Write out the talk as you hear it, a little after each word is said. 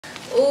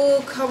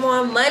Oh, come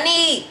on,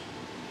 money.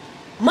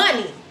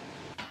 Money.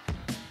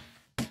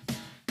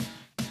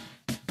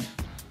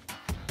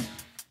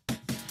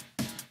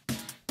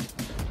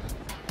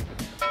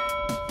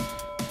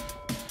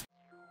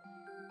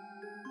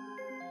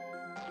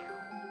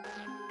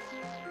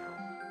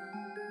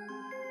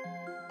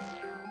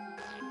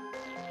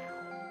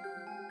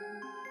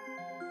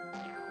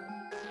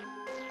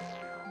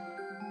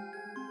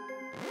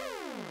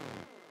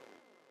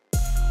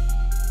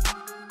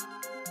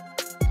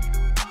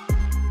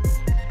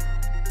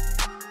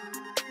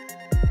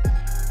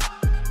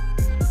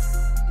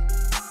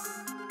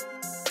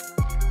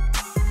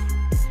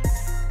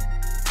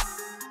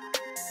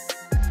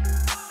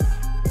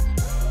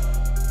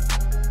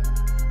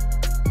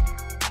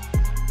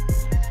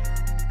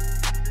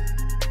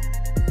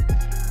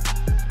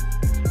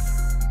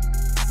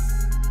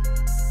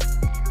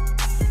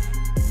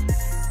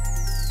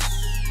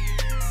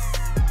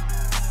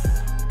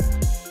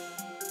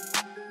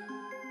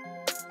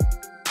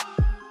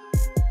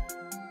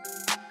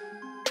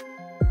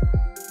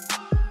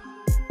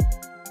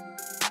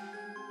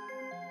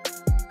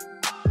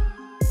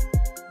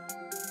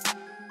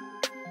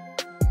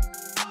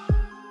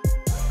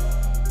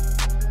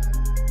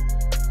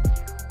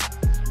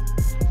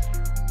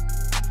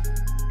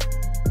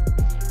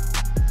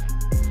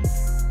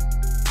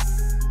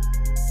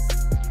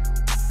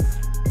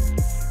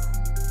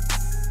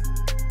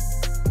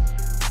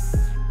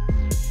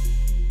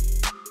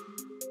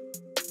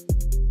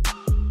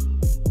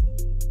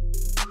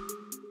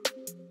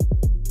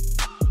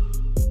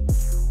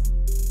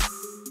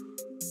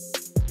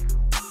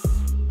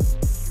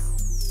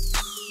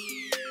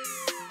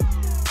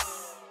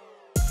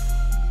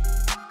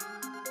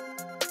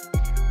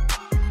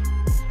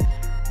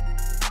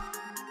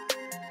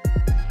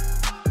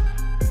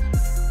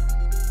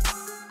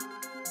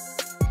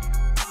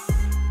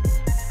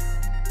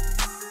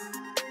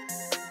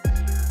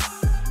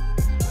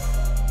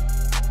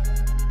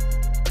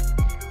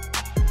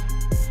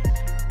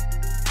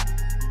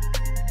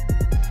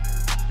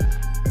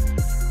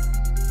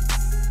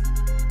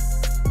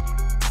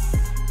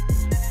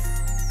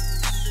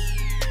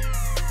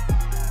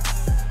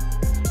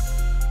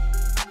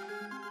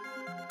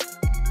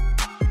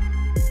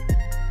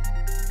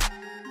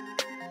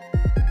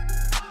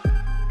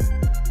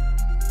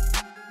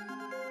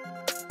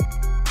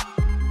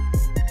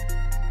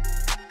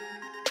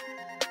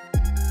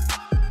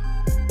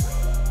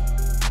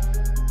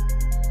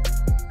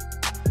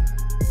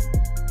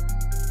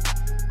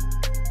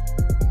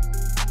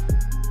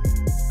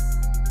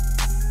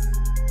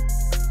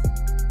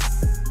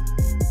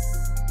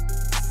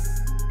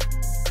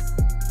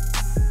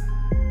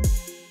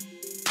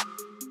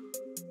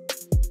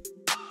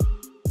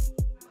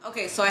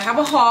 Okay, so I have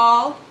a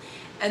haul,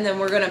 and then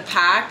we're gonna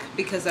pack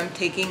because I'm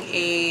taking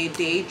a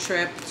day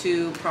trip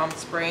to Palm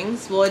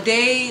Springs. Well, a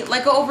day,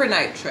 like an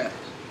overnight trip,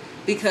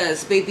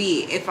 because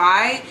baby, if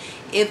I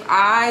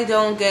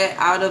don't get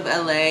out of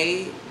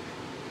LA,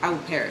 I will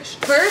perish.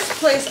 First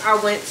place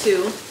I went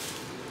to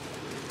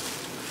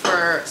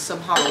for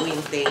some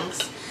Halloween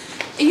things.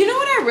 And you know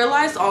what I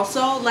realized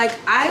also? Like,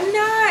 I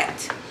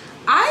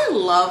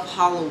love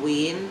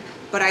Halloween,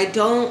 but I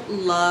don't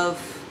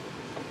love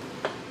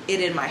it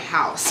in my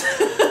house.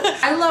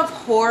 I love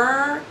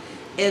horror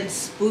and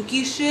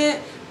spooky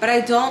shit, but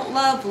I don't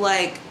love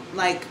like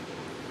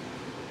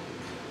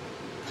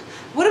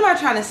what am I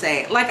trying to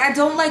say? Like, I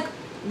don't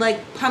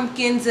like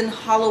pumpkins and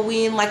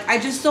Halloween. Like, I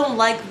just don't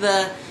like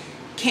the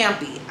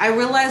campy. I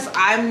realize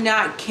I'm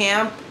not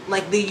camp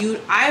like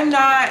I'm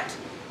not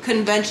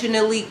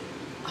conventionally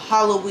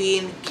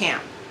Halloween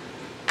camp.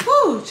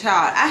 Whoo,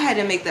 child, I had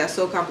to make that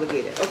so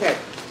complicated. Okay,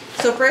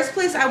 so first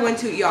place I went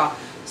to, y'all.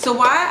 So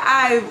why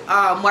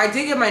I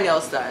did get my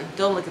nails done.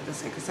 Don't look at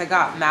this because I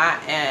got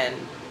matte and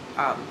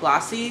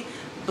glossy,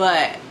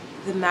 but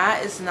the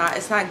matte is not,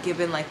 it's not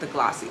giving like the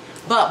glossy.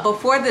 But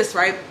before this,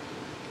 right,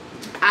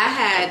 I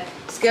had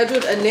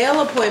scheduled a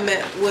nail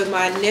appointment with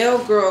my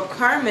nail girl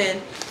Carmen.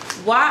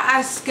 Why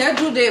I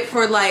scheduled it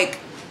for like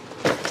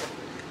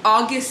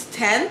August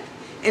 10th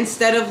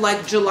instead of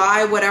like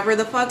July, whatever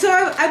the fuck. So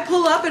I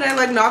pull up and I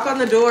like knock on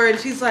the door and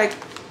she's like,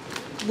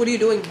 what are you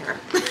doing here?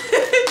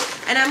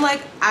 And I'm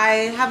like,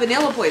 I have a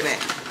nail appointment.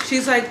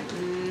 She's like,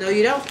 no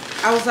you don't.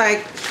 I was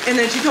like, and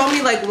then she told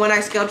me like when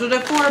I scheduled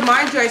it for.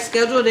 Mind you, I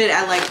scheduled it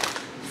at like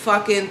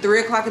fucking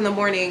 3 o'clock in the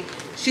morning.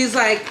 She's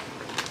like,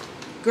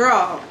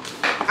 girl,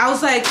 I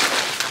was like,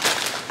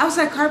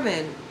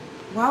 Carmen,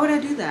 why would I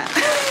do that?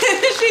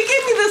 She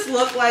gave me this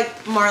look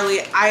like,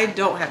 Marley, I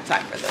don't have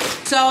time for this.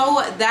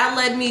 So that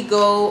led me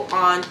go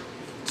on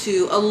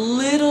to a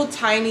little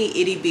tiny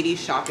itty bitty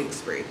shopping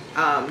spree,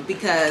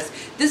 because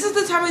this is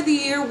the time of the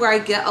year where I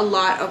get a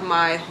lot of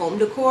my home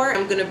decor.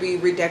 I'm gonna be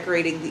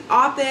redecorating the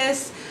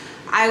office.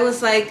 I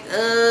was like,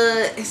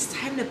 it's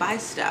time to buy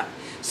stuff.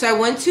 So I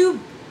went to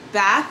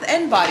Bath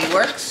and Body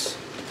Works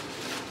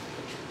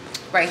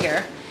right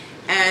here,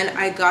 and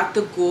I got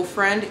the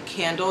Girlfriend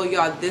candle.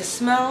 Y'all, this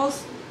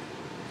smells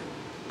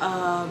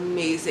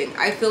amazing.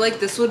 I feel like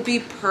this would be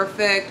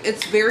perfect.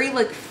 It's very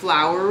like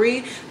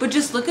flowery, but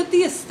just look at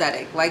the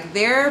aesthetic. Like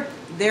they're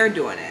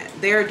doing it.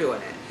 They're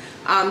doing it.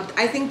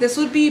 I think this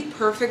would be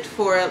perfect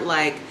for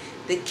like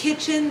the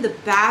kitchen, the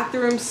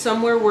bathroom,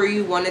 somewhere where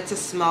you want it to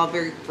smell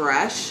very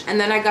fresh. And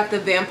then I got the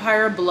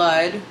Vampire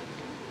Blood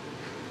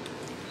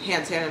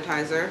hand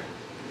sanitizer.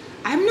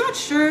 I'm not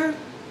sure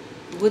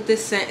what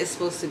this scent is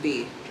supposed to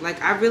be.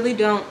 Like I really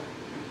don't,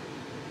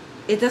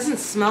 it doesn't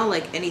smell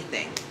like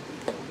anything.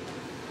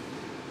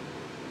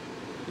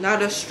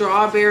 Not a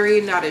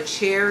strawberry, not a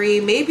cherry,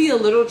 maybe a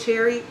little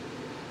cherry.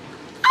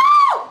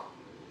 Oh!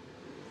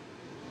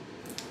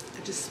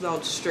 I just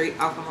smelled straight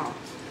alcohol.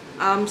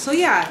 So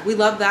yeah, we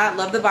love that,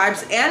 love the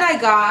vibes. And I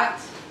got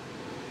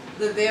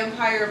the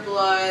Vampire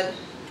Blood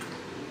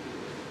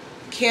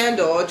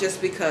candle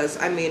just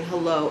because, I mean,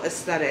 hello,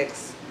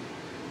 aesthetics.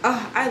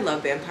 Oh, I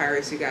love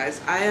vampires, you guys.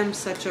 I am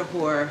such a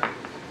whore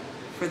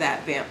for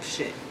that vamp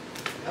shit.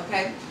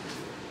 Okay?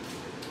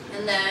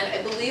 And then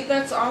I believe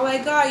that's all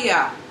I got.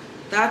 Yeah,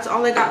 that's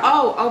all I got.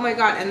 Oh my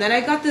god. And then I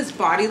got this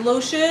body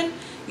lotion.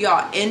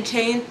 Y'all,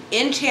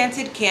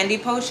 Enchanted Candy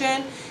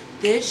Potion.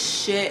 This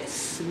shit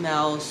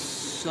smells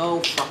so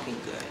fucking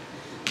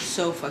good.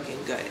 So fucking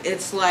good.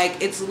 It's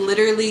like, it's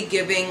literally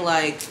giving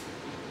like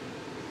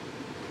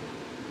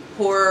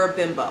horror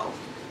bimbo,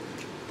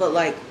 but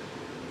like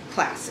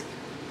classic.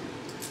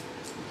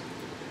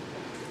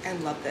 I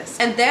love this.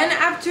 And then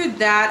after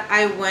that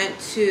I went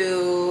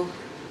to,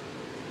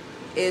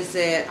 is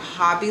it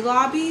Hobby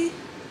Lobby,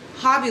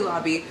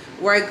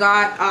 where I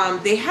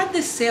got they had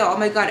this sale. Oh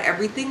my god,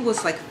 everything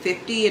was like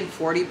 50 and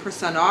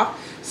 40% off.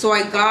 So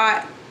I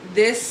got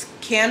this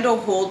candle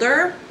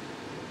holder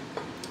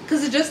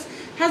because it just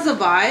has a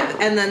vibe.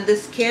 And then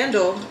this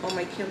candle, oh,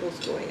 my candle's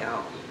going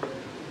out,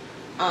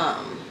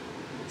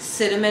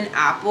 cinnamon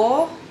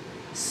apple,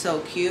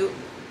 so cute,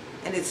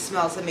 and it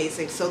smells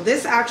amazing. So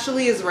this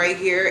actually is right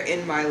here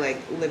in my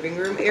like living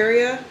room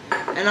area,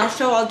 and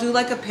I'll do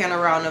like a pan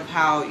around of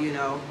how, you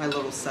know, my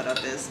little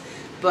setup is.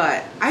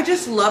 But I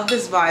just love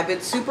this vibe.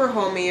 It's super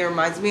homey. It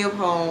reminds me of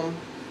home.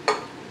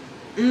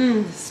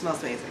 It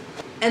smells amazing.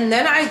 And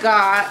then I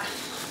got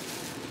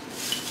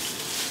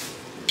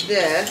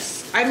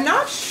this. I'm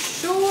not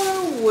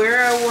sure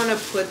where I want to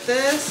put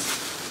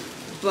this,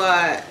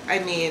 but I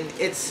mean,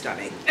 it's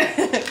stunning.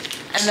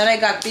 And then I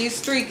got these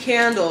 3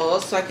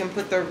 candles, so I can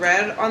put the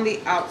red on the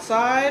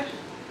outside.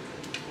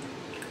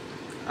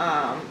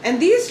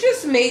 And these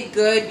just make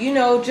good, you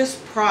know,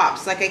 just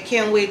props. Like I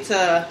can't wait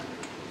to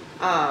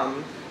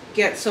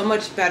get so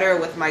much better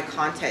with my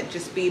content,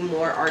 just be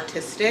more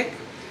artistic,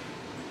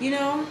 you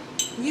know.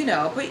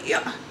 But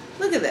yeah,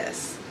 look at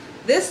this.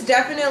 This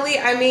definitely,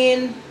 I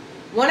mean,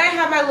 when I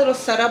have my little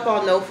setup,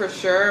 I'll know for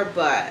sure,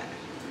 but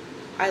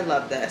I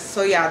love this.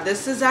 So yeah,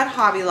 this is at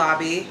Hobby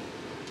Lobby.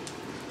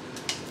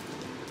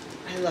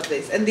 I love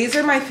these. And these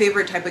are my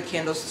favorite type of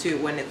candles too,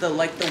 when the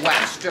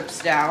wax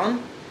drips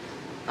down.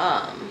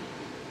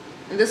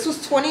 And this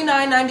was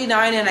 $29.99,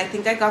 and I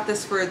think I got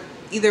this for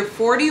either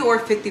 40 or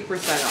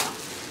 50% off.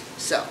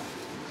 So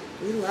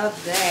we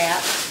love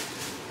that.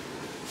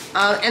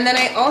 And then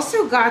I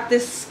also got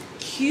this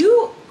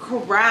cute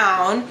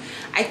crown.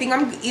 I think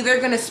I'm either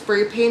gonna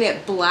spray paint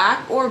it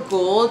black or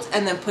gold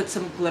and then put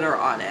some glitter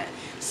on it.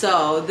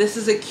 So this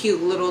is a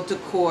cute little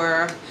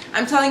decor.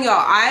 I'm telling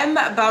y'all, I'm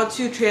about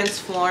to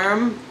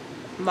transform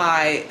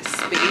my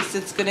space.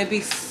 It's gonna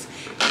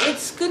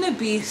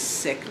be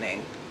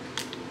sickening.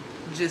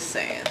 Just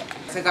saying.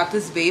 So I got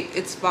this vape.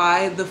 It's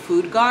by the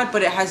Food God,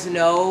 but it has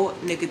no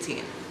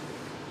nicotine.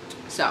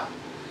 So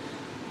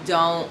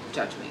don't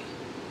judge me.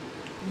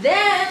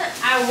 Then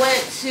I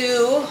went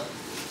to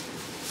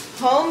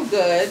Home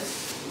Goods.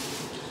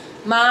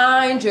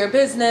 Mind your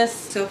business.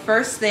 So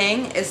first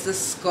thing is the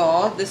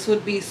skull. This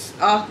would be,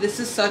 oh, this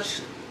is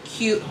such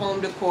cute home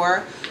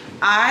decor.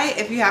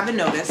 If you haven't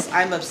noticed,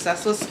 I'm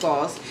obsessed with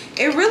skulls.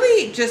 It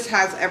really just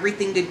has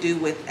everything to do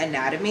with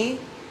anatomy,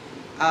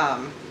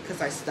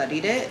 because I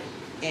studied it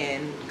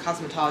in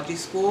cosmetology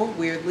school,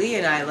 weirdly,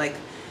 and I like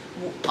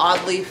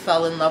oddly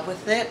fell in love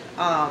with it.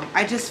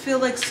 I just feel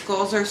like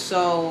skulls are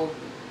so,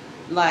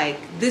 like,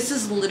 this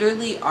is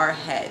literally our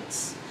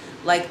heads.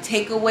 Like,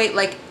 take away,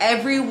 like,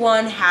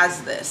 everyone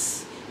has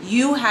this.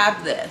 You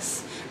have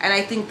this. And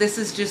I think this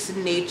is just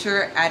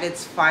nature at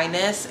its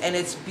finest, and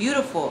it's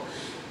beautiful.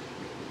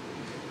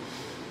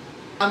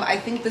 I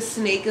think the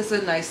snake is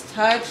a nice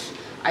touch.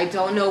 I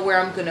don't know where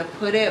I'm gonna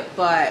put it,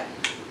 but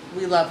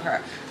we love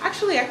her.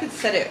 Actually, I could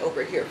set it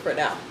over here for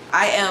now.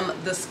 I am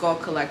the skull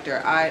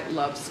collector. I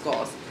love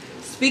skulls.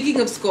 Speaking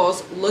of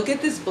skulls, look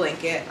at this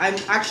blanket. I'm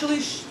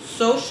actually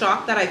so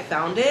shocked that I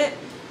found it,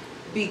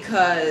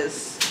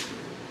 because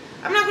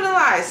I'm not gonna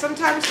lie,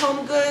 sometimes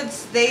Home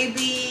Goods, it'd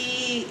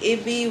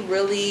be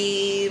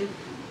really,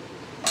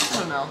 I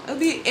don't know,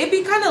 it'd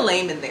be kind of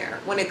lame in there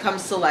when it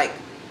comes to like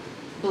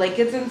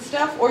blankets and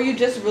stuff, or you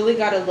just really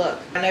gotta look.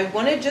 And I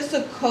wanted just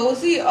a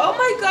cozy, oh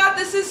my god,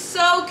 this is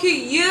so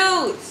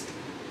cute.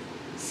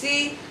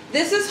 See,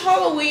 this is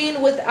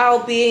Halloween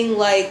without being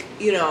like,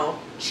 you know,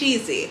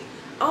 cheesy.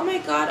 Oh my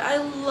god, I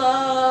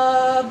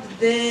love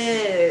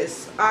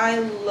this. I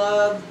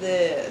love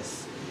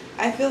this.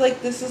 I feel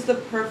like this is the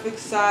perfect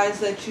size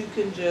that you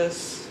can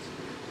just,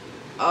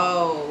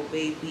 oh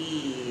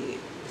baby,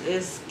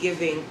 it's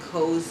giving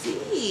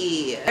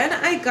cozy. And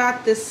I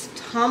got this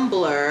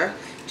tumbler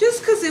just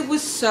because it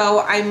was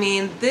so, I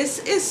mean, this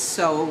is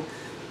so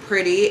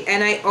pretty.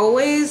 And I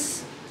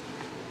always,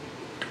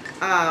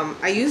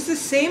 I use the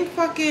same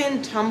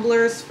fucking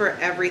tumblers for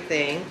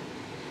everything.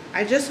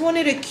 I just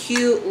wanted a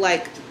cute,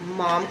 like,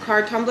 mom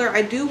card tumbler.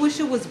 I do wish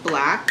it was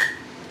black,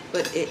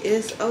 but it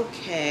is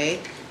okay.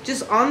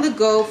 Just on the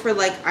go for,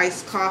 like,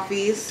 iced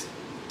coffees.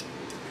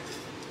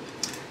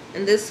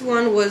 And this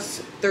one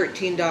was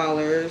 $13.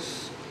 It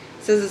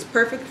says it's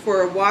perfect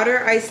for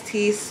water, iced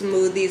tea,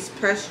 smoothies,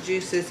 pressed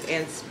juices,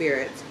 and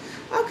spirits.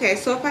 Okay,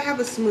 so if I have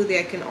a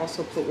smoothie, I can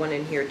also put one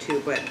in here too,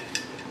 but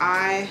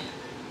I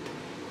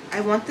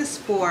want this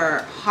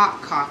for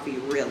hot coffee,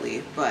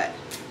 really, but,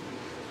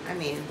 I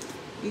mean,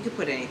 you could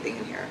put anything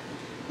in here.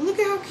 But look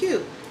at how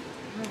cute.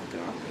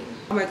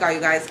 Oh my god,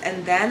 you guys.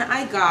 And then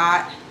I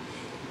got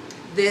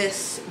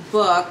this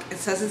book. It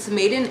says it's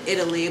made in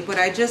Italy, but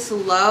I just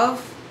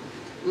love,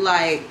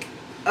 like,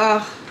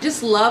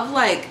 just love,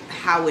 like,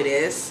 how it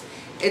is.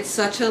 It's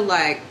such a,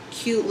 like,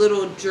 cute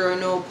little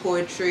journal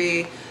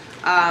poetry.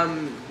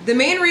 The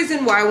main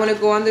reason why I want to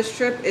go on this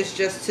trip is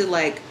just to,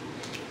 like,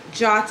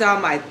 jot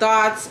down my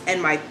thoughts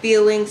and my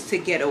feelings, to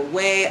get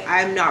away.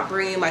 I'm not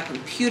bringing my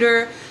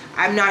computer.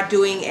 I'm not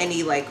doing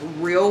any, like,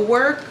 real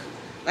work.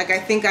 Like, I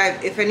think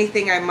if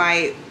anything, I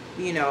might,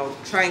 you know,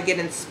 try and get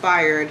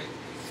inspired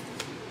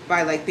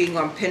by, like, being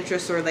on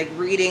Pinterest or, like,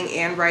 reading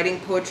and writing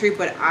poetry,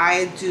 but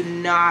I do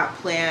not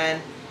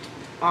plan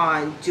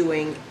on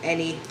doing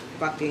any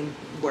fucking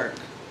work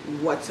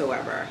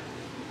whatsoever.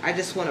 I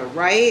just want to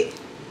write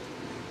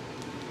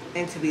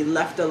and to be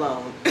left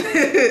alone.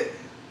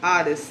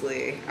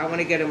 Honestly, I want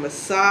to get a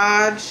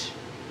massage.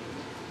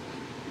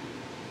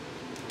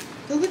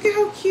 So look at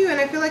how cute, and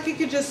I feel like it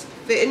could just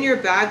fit in your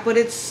bag, but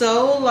it's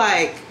so,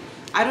 like,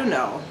 I don't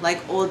know,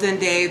 like olden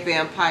day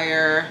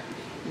vampire,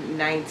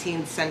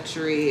 19th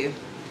century.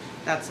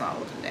 That's not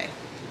olden day.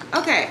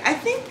 Okay, I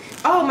think,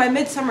 oh, my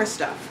Midsummer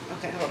stuff.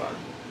 Okay, hold on.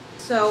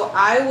 So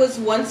I was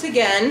once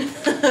again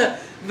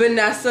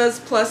Vanessa's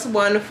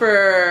 +1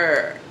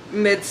 for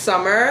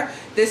Midsummer.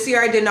 This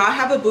year I did not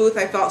have a booth.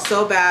 I felt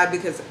so bad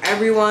because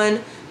everyone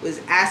was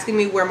asking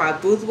me where my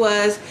booth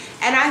was,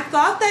 and I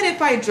thought that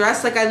if I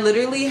dressed, like, I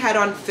literally had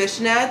on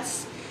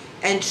fishnets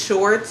and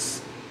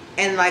shorts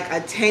and, like, a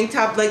tank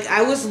top, like,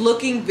 I was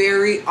looking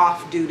very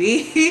off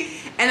duty.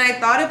 And I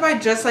thought if I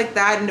dressed like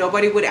that,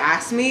 nobody would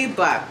ask me,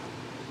 but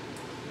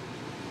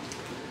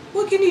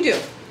what can you do?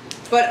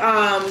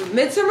 But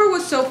Midsummer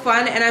was so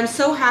fun, and I'm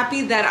so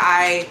happy that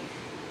I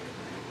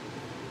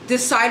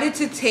decided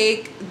to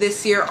take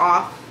this year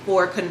off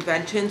for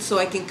convention so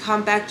I can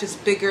come back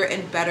just bigger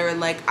and better.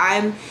 Like,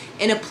 I'm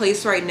in a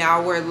place right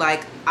now where,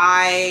 like,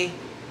 I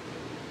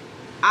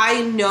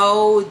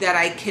know that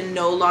I can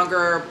no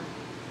longer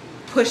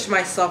push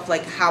myself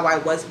like how I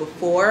was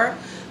before,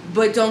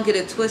 but don't get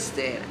it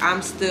twisted,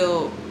 I'm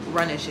still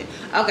running shit.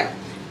 Okay.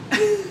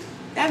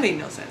 That made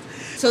no sense.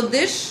 So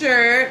this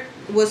shirt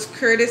was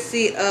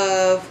courtesy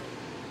of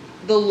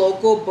the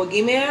local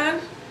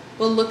boogeyman,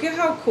 but look at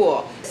how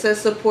cool. It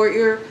says support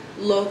your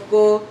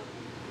local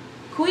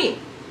queen,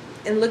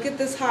 and look at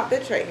this hot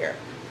bitch right here.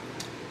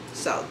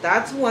 So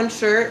that's one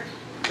shirt.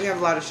 We have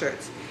a lot of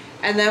shirts.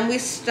 And then we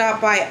stopped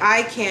by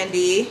Eye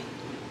Candy,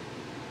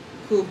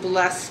 who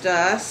blessed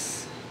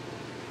us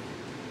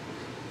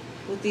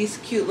with these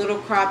cute little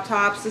crop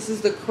tops. This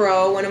is The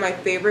Crow, one of my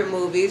favorite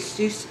movies.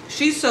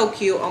 She's so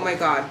cute. Oh my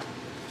god,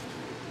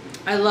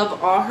 I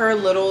love all her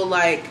little,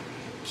 like,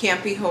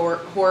 campy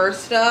horror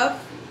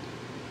stuff.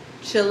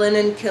 Chillin'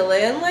 and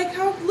killin'. Like,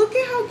 how, look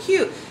at how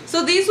cute.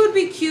 So these would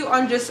be cute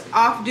on just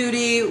off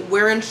duty,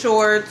 wearing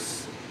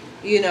shorts,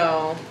 you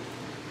know,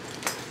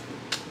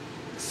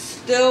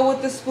 still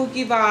with the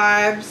spooky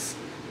vibes.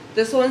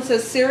 This one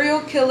says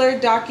serial killer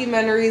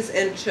documentaries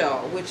and chill,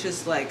 which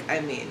is like, I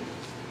mean,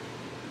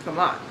 come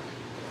on.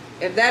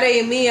 If that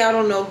ain't me, I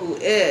don't know who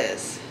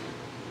is.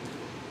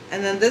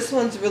 And then this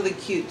one's really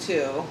cute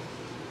too.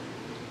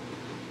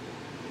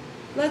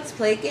 Let's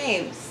play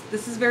games.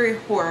 This is very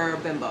horror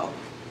bimbo.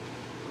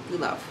 We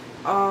love.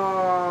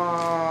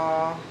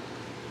 Oh,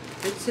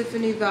 the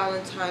Tiffany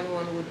Valentine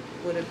one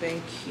would have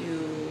been cute.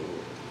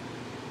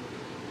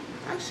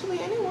 Actually,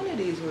 any one of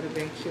these would have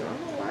been cute. I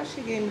don't know why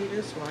she gave me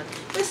this one.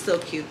 It's still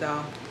cute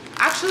though.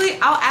 Actually,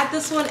 I'll add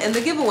this one in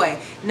the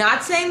giveaway.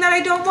 Not saying that I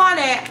don't want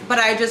it, but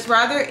I just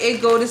rather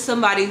it go to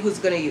somebody who's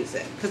gonna use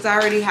it, because I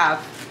already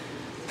have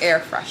air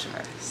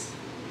fresheners.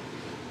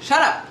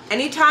 Shut up.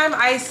 Anytime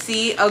I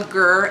see a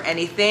Grr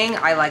anything,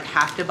 I like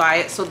have to buy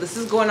it. So this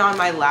is going on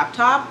my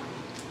laptop.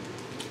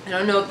 I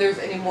don't know if there's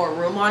any more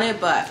room on it,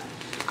 but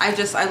I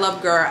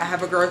love Grr. I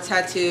have a Grr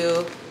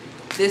tattoo.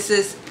 This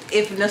is,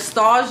 if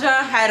nostalgia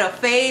had a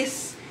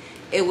face,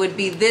 it would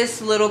be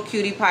this little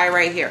cutie pie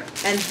right here.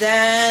 And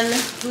then,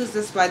 who's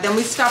this by? Then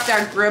we stopped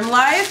at Grim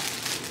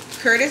Life.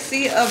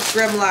 courtesy of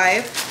Grim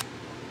Life.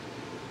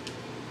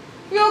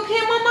 You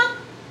okay, mama?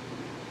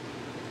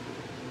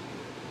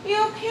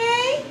 You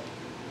okay?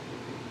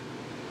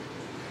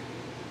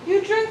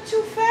 You drink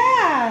too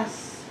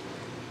fast.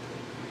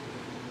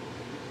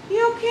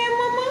 You okay,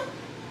 mama?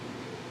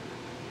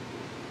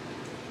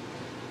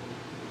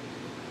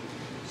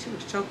 She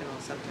was choking on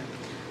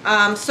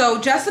something.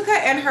 So Jessica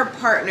and her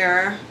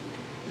partner,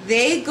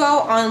 they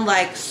go on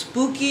like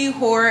spooky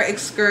horror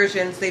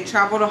excursions. They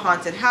travel to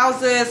haunted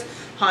houses,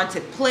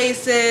 haunted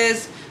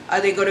places.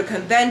 They go to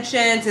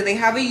conventions, and they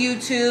have a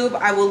YouTube.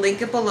 I will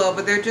link it below,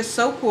 but they're just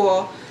so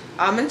cool.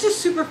 And just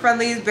super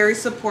friendly, very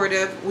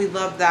supportive. We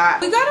love that.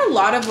 We got a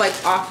lot of like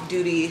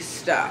off-duty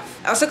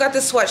stuff. I also got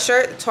this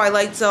sweatshirt,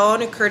 Twilight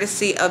Zone,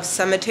 courtesy of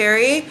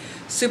Cemetery.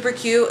 Super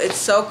cute. It's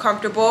so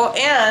comfortable.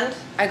 And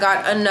I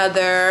got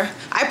another.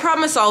 I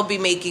promise I'll be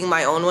making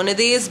my own one of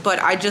these, but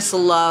I just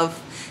love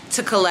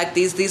to collect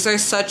these. These are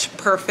such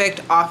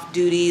perfect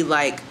off-duty,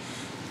 like,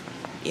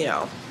 you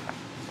know,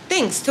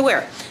 things to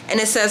wear. And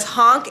it says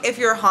honk if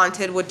you're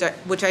haunted,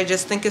 which I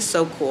just think is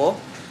so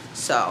cool.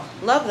 So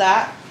love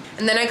that.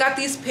 And then I got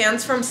these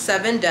pants from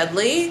 7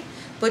 Deadly,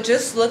 but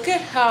just look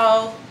at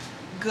how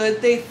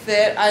good they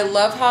fit. I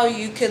love how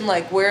you can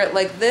like wear it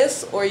like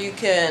this, or you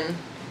can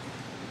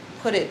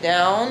put it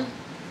down.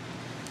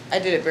 I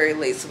did it very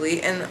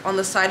lazily. And on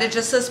the side it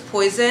just says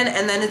poison,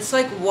 and then it's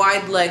like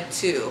wide leg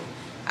too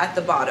at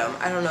the bottom.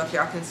 I don't know if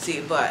y'all can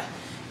see, but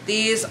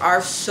these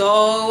are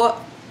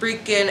so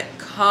freaking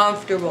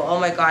comfortable. Oh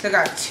my god. So I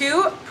got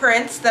 2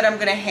 prints that I'm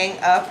gonna hang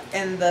up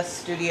in the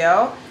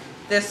studio.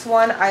 This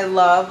one I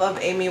love, of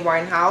Amy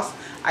Winehouse.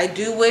 I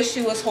do wish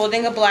she was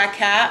holding a black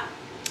cat.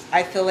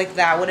 I feel like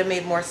that would have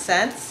made more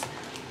sense,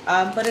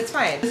 but it's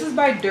fine. This is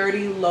by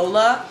Dirty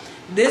Lola.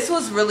 This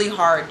was really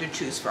hard to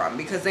choose from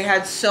because they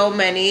had so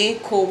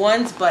many cool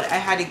ones, but I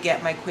had to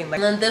get my queen.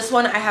 And then this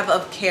one I have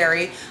of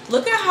Carrie.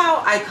 Look at how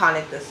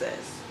iconic this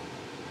is.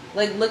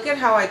 Like, look at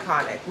how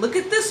iconic. Look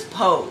at this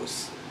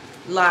pose.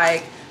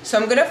 Like,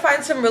 so I'm gonna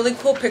find some really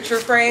cool picture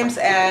frames,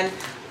 and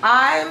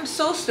I'm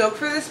so stoked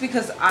for this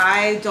because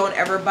I don't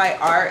ever buy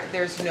art.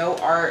 There's no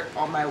art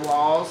on my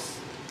walls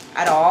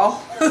at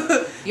all.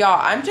 Y'all,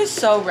 I'm just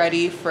so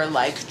ready for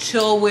like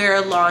chill wear,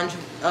 lounge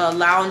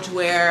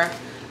wear.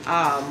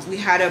 We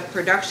had a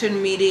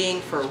production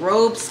meeting for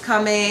robes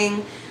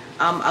coming.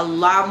 A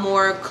lot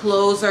more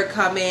clothes are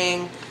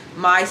coming.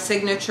 My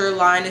signature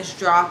line is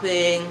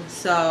dropping.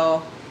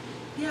 So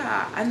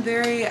yeah,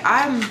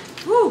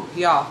 whew,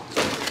 y'all.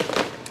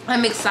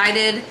 I'm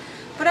excited.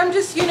 But I'm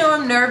just, you know,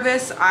 I'm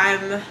nervous.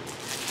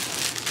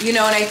 You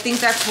know, and I think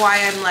that's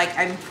why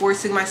I'm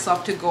forcing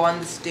myself to go on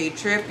this day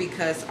trip,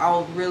 because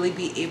I'll really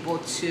be able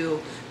to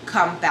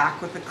come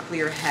back with a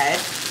clear head.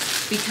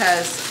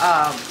 Because,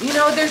 you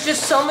know, there's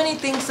just so many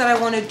things that I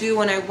want to do,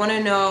 and I want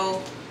to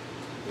know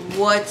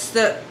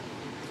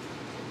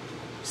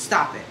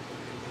stop it.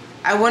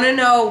 I want to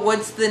know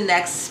what's the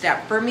next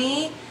step for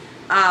me.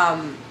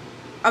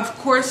 Of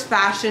course,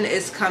 fashion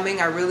is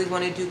coming. I really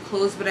want to do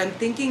clothes, but I'm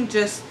thinking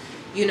just,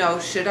 you know,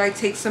 should I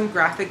take some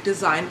graphic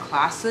design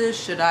classes?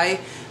 Should I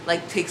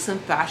like take some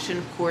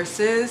fashion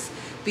courses?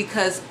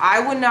 Because I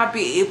would not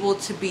be able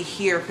to be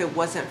here if it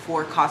wasn't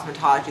for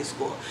cosmetology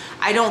school.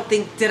 I don't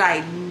think, did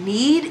I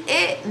need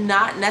it?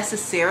 Not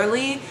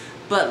necessarily,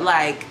 but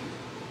like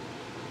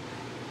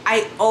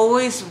I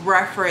always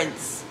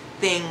reference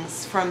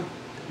things from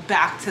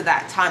back to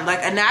that time, like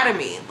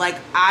anatomy. Like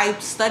I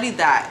studied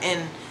that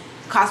in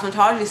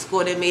cosmetology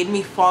school, and it made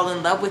me fall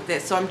in love with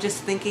it. So I'm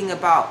just thinking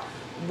about,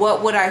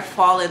 what would I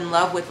fall in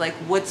love with? Like,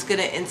 what's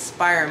gonna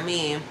inspire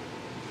me,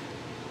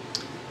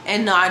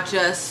 and not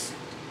just,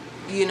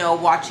 you know,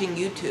 watching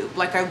YouTube.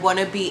 Like, I want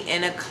to be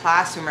in a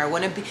classroom. I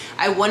want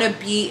to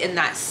be in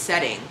that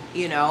setting,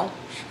 you know.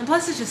 And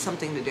plus, it's just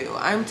something to do.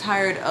 I'm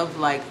tired of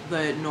like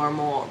the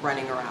normal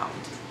running around.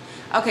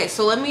 Okay,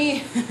 so let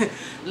me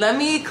let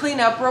me clean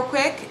up real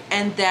quick,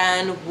 and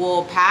then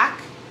we'll pack.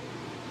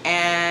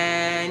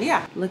 And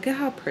yeah, look at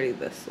how pretty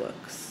this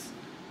looks.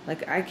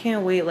 Like, I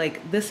can't wait.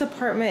 Like, this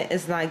apartment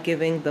is not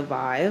giving the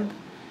vibe.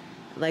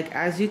 Like,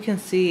 as you can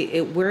see,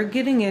 we're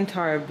getting into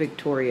our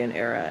Victorian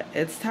era.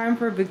 It's time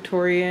for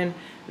Victorian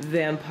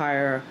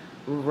vampire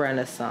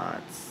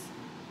renaissance.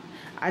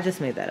 I just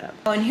made that up.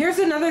 Oh, and here's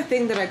another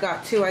thing that I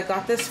got too. I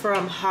got this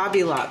from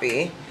Hobby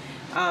Lobby.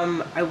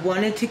 I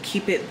wanted to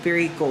keep it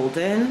very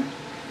golden.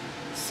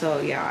 So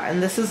yeah,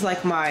 and this is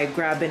like my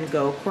grab and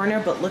go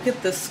corner, but look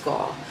at this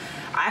skull.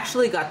 I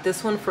actually got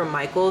this one from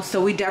Michael's,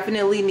 so we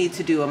definitely need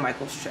to do a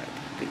Michael's trip,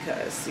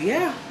 because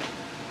yeah.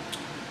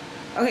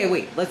 Okay,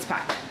 wait, let's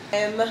pack.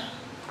 I'm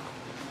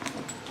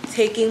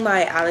taking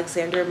my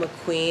Alexander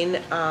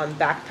McQueen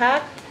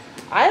backpack.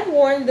 I've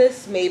worn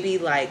this maybe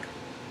like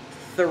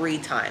 3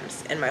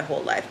 times in my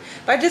whole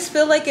life, but I just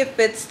feel like it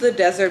fits the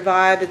desert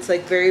vibe. It's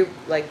like very,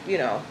 like, you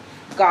know,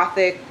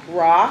 gothic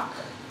rock.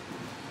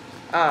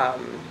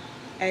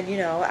 And you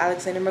know,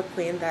 Alexander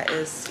McQueen, that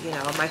is, you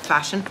know, my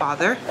fashion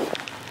father.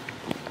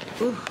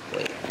 Ooh,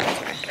 wait,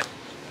 okay.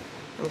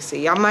 Let me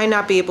see. Y'all might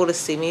not be able to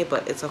see me,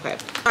 but it's okay.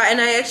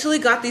 And I actually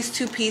got these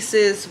 2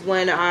 pieces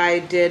when I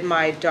did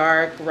my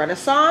dark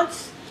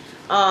renaissance.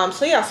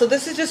 So yeah, so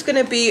this is just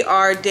gonna be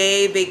our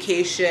day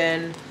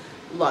vacation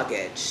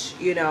luggage.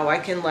 You know, I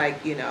can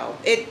like, you know,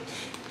 it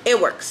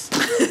works.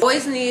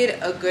 Always need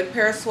a good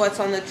pair of sweats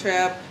on the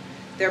trip.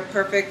 They're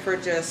perfect for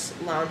just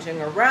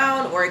lounging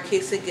around or in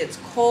case it gets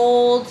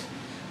cold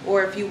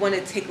or if you want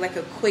to take like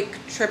a quick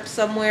trip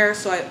somewhere.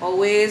 So I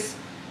always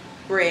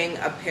bring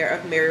a pair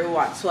of Mary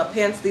Watt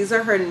sweatpants. These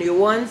are her new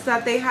ones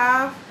that they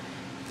have.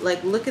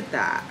 Like, look at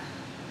that.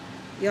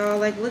 Y'all,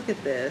 like, look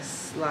at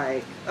this.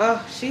 Like,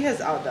 oh, she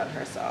has outdone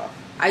herself.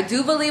 I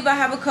do believe I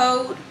have a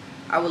code.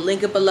 I will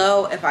link it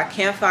below. If I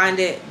can't find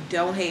it,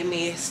 don't hate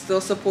me.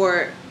 Still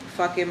support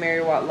fucking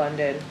Mary Watt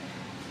London.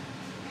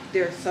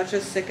 They're such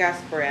a sick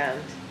ass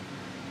brand.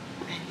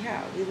 And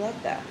yeah, we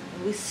love them.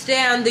 And we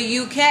stand the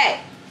UK.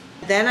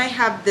 Then I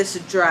have this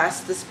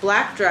dress, this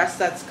black dress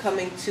that's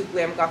coming to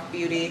Glam Gang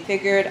Beauty.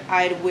 Figured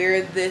I'd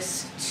wear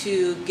this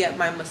to get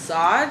my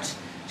massage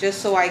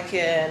just so I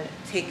can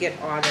take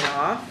it on and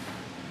off.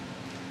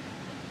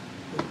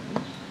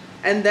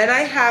 And then I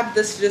have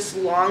this just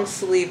long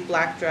sleeve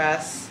black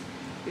dress.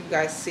 You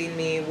guys see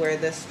me wear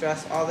this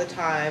dress all the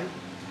time.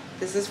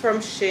 This is from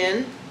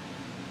Shein.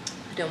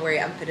 Don't worry,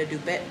 I'm gonna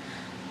dupe it.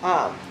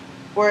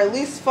 Or at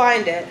least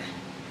find it.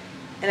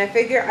 And I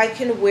figure I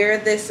can wear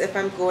this if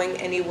I'm going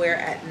anywhere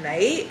at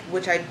night,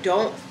 which I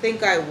don't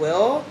think I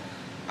will.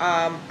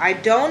 I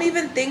don't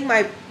even think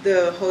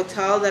the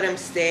hotel that I'm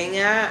staying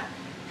at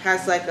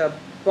has like a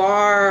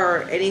bar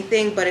or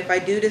anything, but if I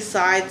do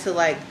decide to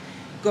like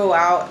go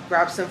out,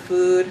 grab some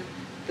food,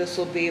 this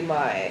will be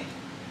my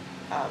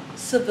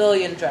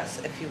civilian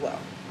dress, if you will.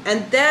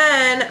 And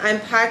then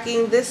I'm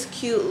packing this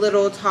cute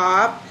little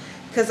top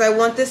because I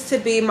want this to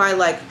be my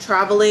like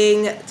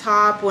traveling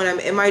top when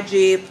I'm in my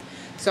Jeep.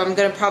 So I'm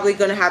probably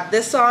gonna have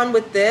this on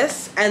with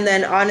this, and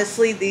then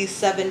honestly these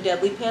 7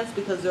 Deadly pants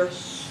because they're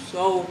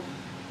so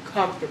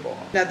comfortable.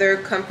 Another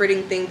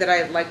comforting thing that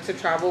I like to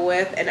travel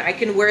with, and I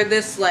can wear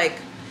this like,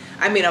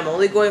 I mean, I'm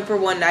only going for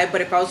 1 night, but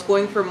if I was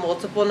going for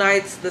multiple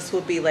nights, this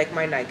would be like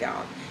my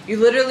nightgown. You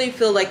literally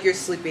feel like you're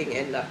sleeping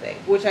in nothing,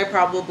 which I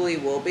probably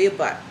will be,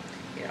 but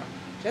you know,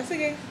 just in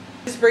case.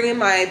 Just bringing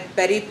my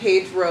Betty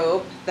Page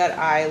robe that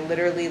I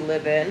literally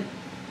live in,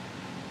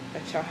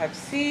 that y'all have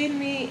seen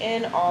me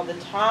in all the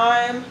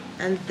time.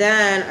 And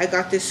then I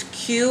got this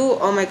cute,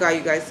 oh my god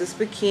you guys, this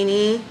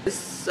bikini is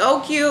so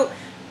cute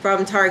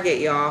from Target,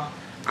 y'all.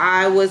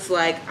 I was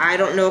like, I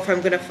don't know if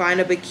I'm gonna find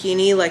a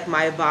bikini like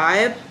my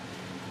vibe,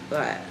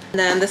 but. And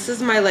then this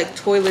is my like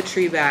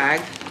toiletry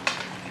bag.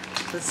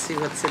 Let's see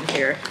what's in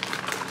here.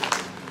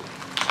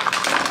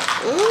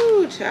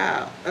 Ooh,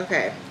 child.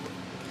 Okay,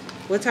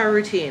 what's our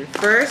routine?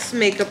 First,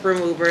 makeup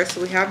remover.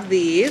 So we have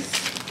these,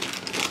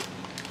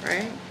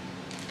 right?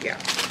 Yeah.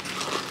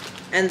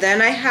 And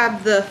then I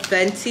have the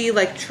Fenty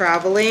like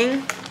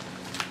traveling.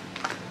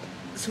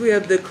 So we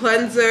have the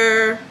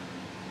cleanser.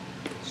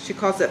 She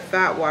calls it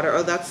fat water.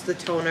 Oh, that's the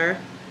toner.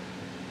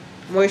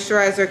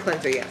 Moisturizer,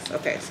 cleanser, yes.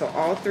 Okay, so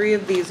all 3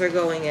 of these are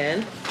going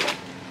in.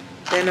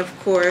 Then of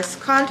course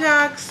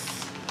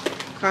contacts,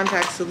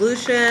 contact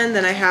solution.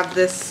 Then I have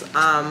this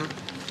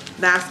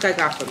mask I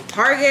got from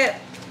Target.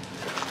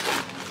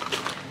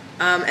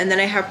 And then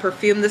I have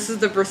perfume. This is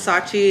the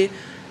Versace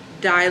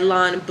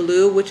Dylan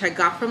Blue, which I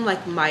got from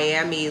like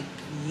Miami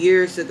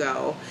years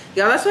ago.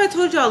 Yeah, that's why I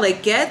told y'all,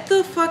 like, get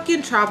the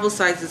fucking travel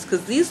sizes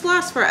because these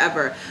last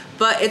forever.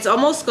 But it's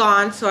almost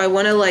gone, so I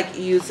want to like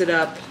use it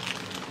up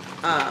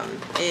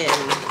in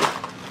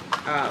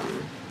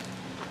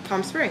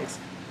Palm Springs.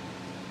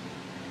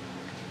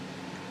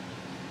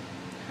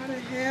 How the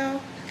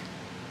hell?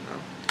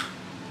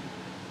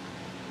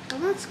 Oh,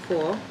 that's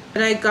cool.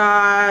 And I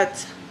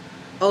got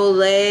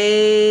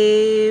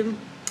Olay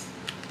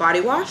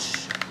body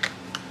wash.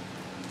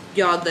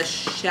 Y'all, the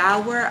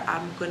shower that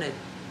I'm gonna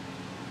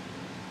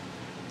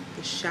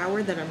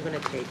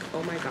take,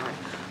 oh my god,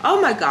 oh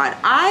my god,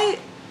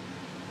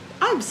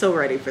 I'm so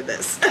ready for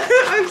this.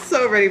 I'm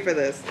so ready for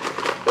this.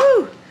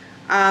 Woo.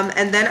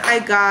 And then I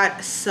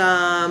got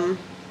some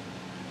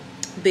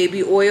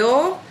baby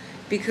oil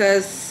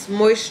because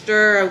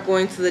moisture, I'm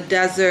going to the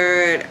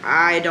desert,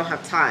 I don't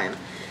have time.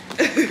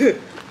 Oh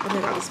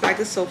my god, this bag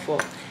is so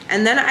full.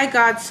 And then I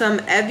got some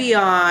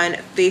Evian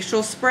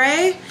facial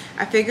spray.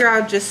 I figure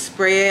I'll just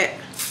spray it.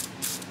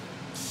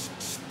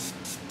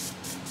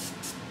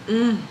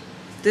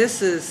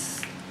 This is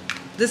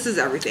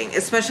everything,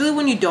 especially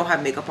when you don't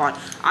have makeup on.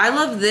 I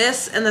love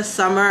this in the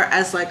summer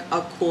as like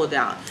a cool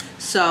down.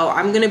 So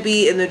I'm gonna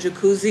be in the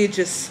jacuzzi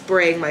just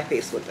spraying my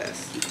face with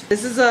this.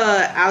 This is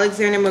a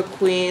Alexander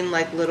McQueen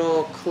like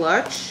little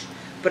clutch,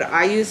 but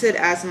I use it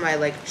as my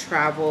like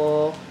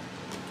travel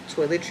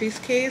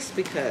toiletries case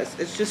because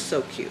it's just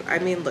so cute. I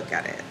mean, look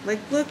at it. Like,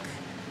 look.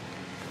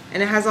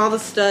 And it has all the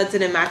studs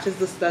and it matches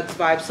the studs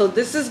vibe. So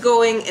this is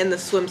going in the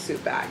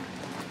swimsuit bag.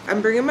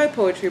 I'm bringing my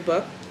poetry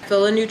book. I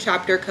feel a new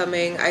chapter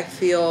coming. I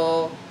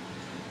feel,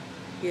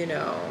 you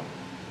know,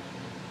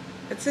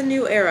 it's a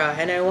new era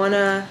and I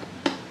wanna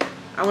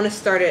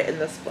start it in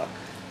this book.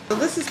 So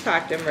this is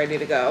packed and ready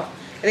to go.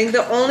 I think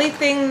the only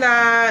thing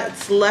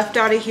that's left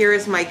out of here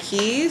is my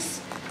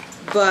keys,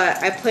 but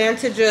I plan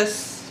to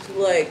just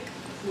like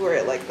wear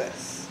it like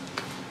this,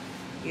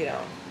 you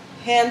know,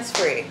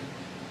 hands-free,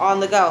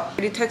 on the go.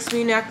 Already texted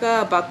me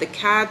Neka about the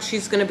cats.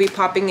 She's gonna be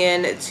popping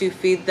in to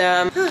feed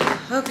them.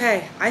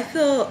 Okay, I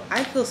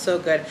feel so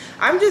good.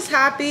 I'm just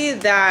happy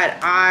that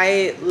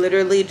I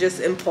literally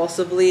just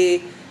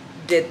impulsively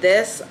did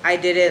this. I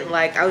didn't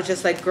like, I was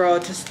just like, girl,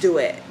 just do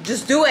it.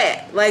 Just do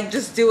it. Like,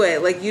 just do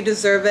it. Like, you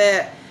deserve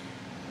it.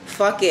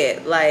 Fuck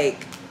it.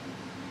 Like,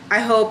 I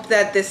hope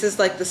that this is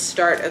like the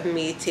start of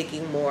me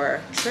taking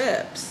more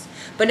trips.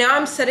 But now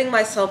I'm setting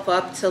myself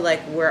up to like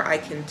where I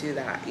can do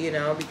that, you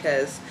know,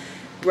 because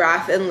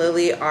Raph and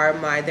Lily are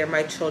they're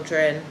my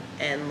children,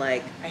 and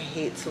like I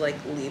hate to like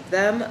leave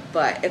them,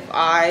 but if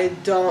I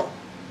don't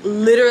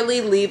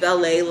literally leave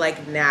LA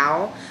like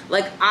now,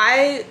 like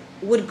I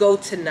would go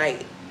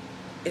tonight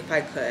if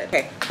I could.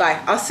 Okay, bye.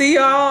 I'll see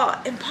y'all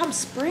in Palm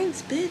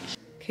Springs, bitch.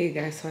 Okay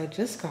guys, so I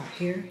just got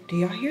here. Do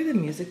y'all hear the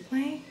music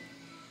playing?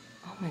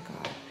 Oh my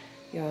god.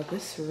 Yo,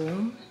 this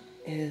room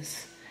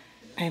is,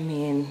 I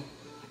mean,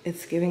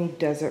 it's giving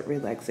desert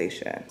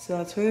relaxation. So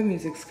that's where the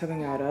music's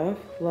coming out of.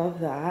 Love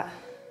that.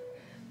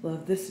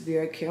 Love this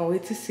view. I can't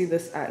wait to see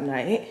this at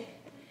night,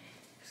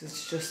 because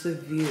it's just a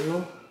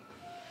view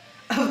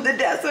of the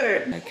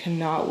desert. I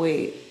cannot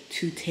wait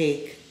to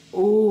take,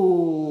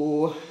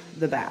 ooh,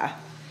 the bath.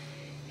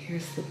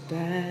 Here's the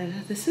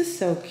bed. This is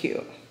so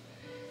cute.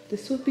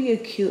 This would be a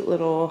cute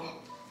little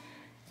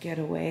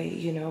getaway,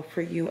 you know,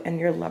 for you and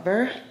your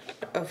lover.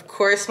 Of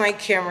course, my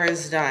camera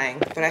is dying,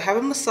 but I have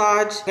a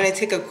massage. I'm gonna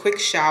take a quick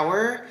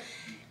shower.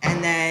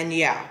 And then,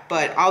 yeah,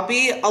 but I'll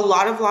be a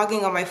lot of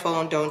vlogging on my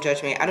phone. Don't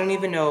judge me. I don't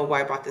even know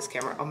why I bought this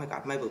camera. Oh my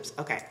God, my boobs.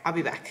 Okay, I'll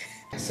be back.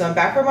 So I'm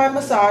back for my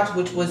massage,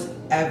 which was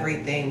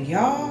everything.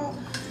 Y'all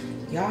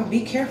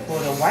be careful.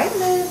 The white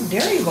men,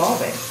 they're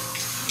evolving.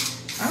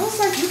 I was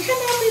like, you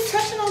cannot be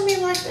touching on me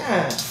like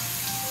that.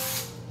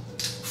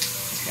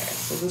 Okay,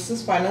 so this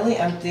is finally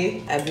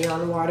empty.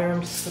 Evian water,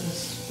 I'm just gonna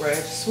spray. I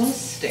just wanna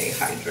stay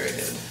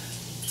hydrated.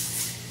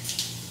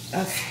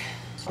 Okay.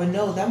 But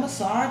no, that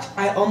massage,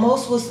 I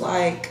almost was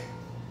like,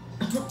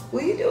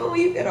 what are you doing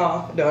when you get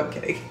off? No, I'm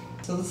kidding.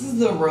 So this is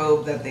the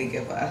robe that they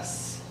give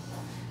us,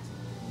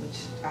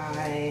 which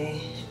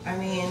I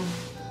mean,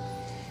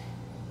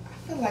 I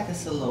feel like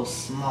it's a little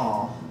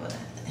small, but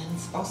and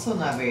it's also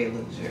not very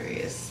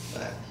luxurious,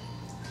 but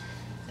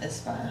it's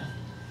fine.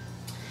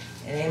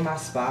 It ain't my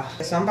spa.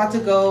 So I'm about to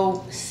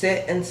go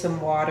sit in some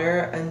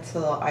water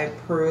until I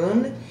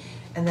prune,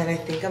 and then I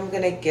think I'm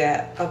gonna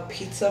get a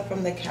pizza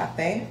from the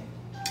cafe.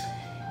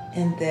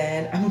 And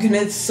then I'm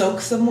gonna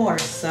soak some more.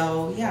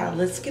 So yeah,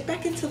 let's get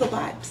back into the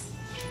vibes.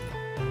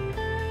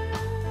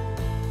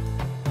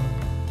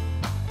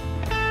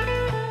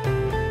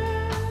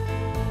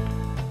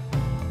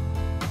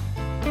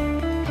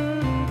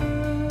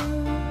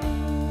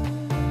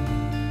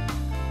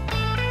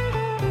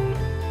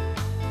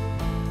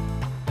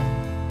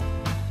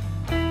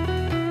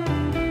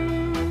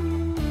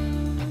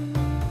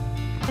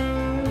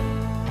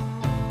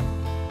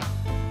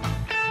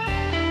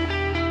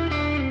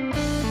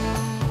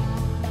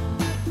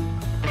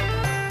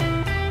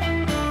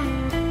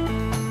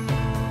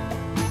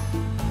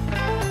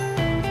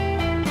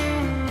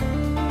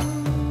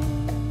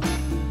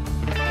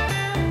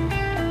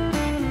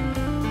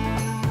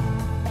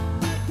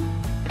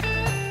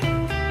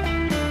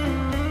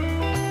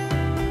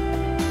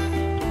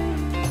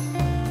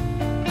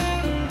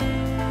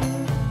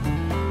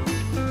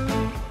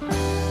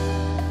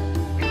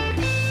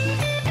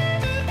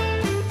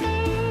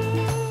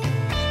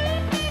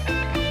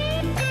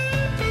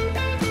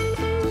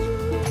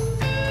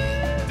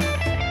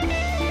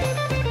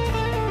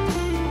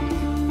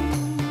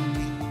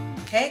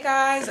 Hey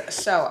guys,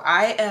 so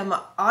I am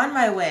on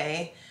my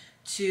way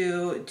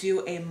to do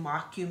a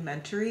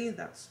mockumentary,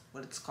 that's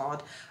what it's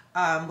called,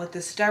 with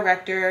this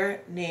director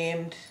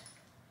named,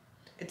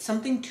 it's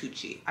something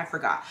Tucci, I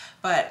forgot,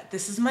 but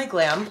this is my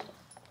glam.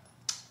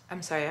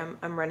 I'm sorry,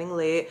 I'm running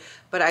late,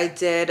 but I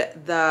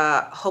did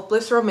the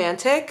Hopeless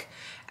Romantic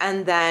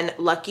and then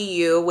Lucky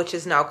You, which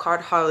is now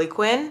called Harley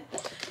Quinn.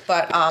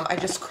 But I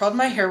just curled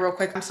my hair real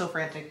quick. I'm so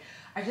frantic.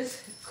 I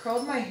just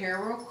curled my hair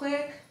real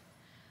quick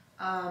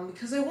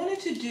because I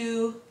wanted to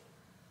do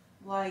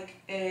like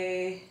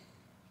a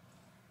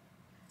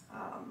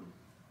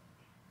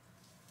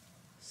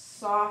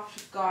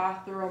soft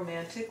goth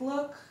romantic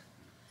look.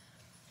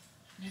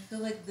 And I feel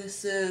like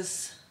this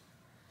is,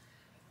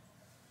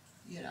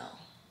 you know,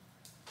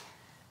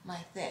 my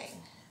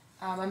thing.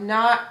 I'm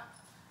not,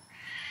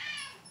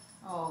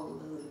 oh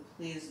Lily,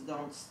 please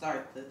don't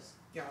start this.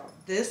 Y'all,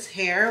 this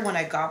hair when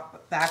I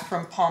got back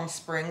from Palm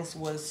Springs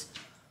was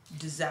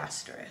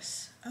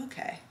disastrous.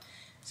 Okay,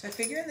 so I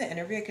figure in the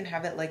interview I can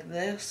have it like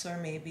this or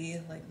maybe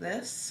like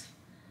this.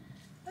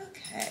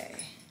 Okay,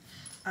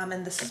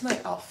 and this is my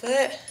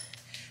outfit.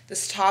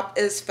 This top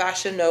is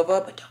Fashion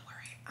Nova, but don't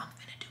worry, I'm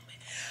gonna do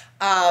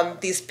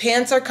it. These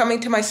pants are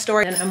coming to my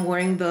store and I'm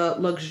wearing the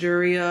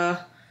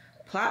Luxuria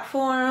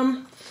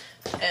platform.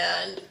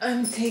 And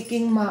I'm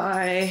taking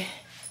my,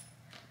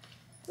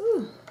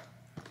 ooh,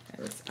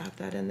 let's add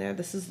that in there.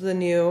 This is the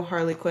new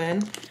Harley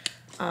Quinn.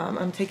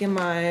 I'm taking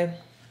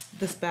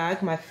this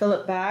bag, my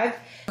Phillip bag.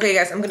 Okay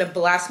guys, I'm gonna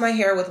blast my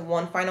hair with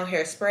one final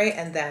hairspray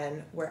and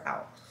then we're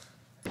out.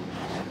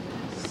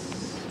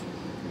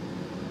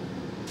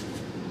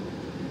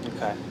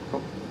 Okay,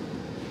 cool.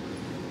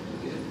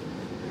 Good.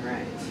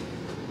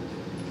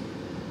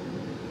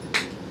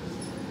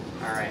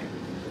 All right.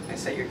 I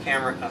set your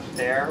camera up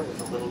there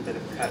with a little bit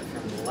of cut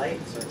from the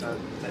light, so I thought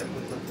that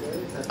would look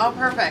good. Oh,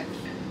 perfect.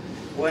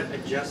 What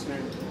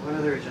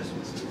other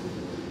adjustments do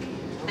you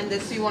need? And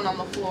this you want on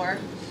the floor?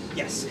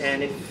 Yes,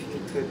 and if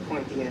you could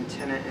point the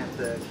antenna at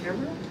the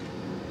camera.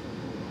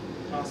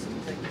 Awesome,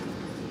 thank you.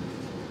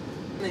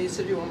 And then you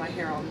said you want my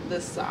hair on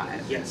this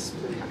side. Yes,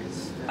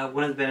 please.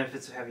 One of the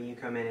benefits of having you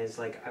come in is,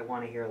 like, I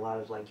want to hear a lot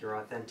of, like, your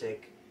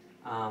authentic,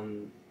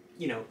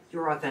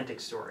 your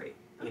authentic story.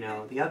 You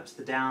know, the ups,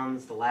 the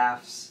downs, the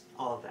laughs,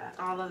 all of that.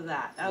 All of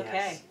that. Okay,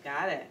 yes.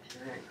 Got it.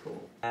 All right,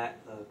 cool. That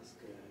looks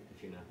good.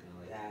 If you're not gonna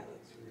like that,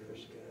 looks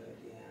really good.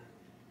 Yeah.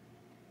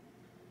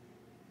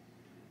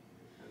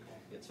 Okay.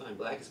 It's fine.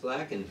 Black is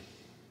black, and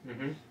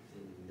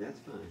that's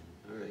fine.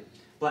 All right.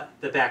 But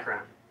the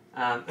background.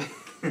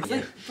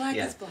 Black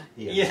is black.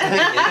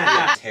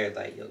 Yeah. Hair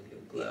light, you'll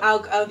glow.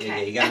 Oh, okay.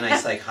 Yeah, you got a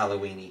nice like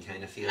Halloween-y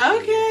kind of feel.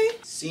 Okay.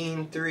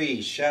 Scene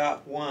 3,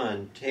 shot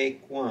 1,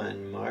 take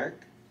 1.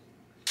 Mark.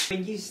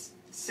 When you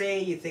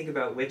say you think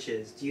about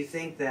witches, do you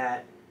think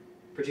that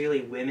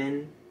particularly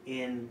women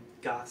in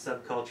goth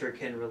subculture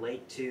can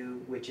relate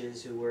to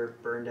witches who were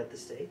burned at the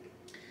stake?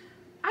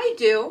 I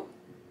do,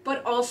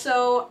 but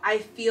also I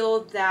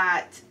feel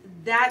that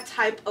that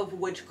type of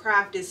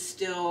witchcraft is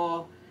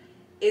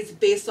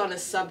based on a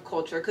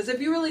subculture. Because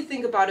if you really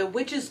think about it,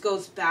 witches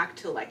goes back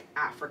to like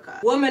Africa.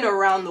 Women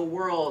around the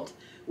world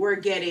were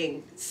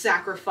getting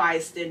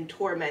sacrificed and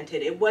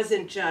tormented. It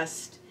wasn't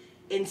just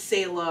in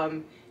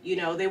Salem. You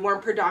know, they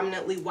weren't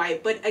predominantly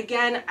white. But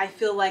again, I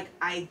feel like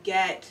I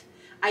get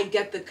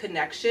the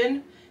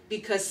connection,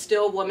 because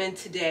still women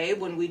today,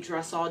 when we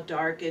dress all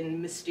dark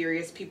and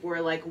mysterious, people are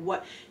like,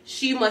 what?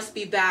 She must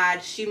be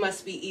bad. She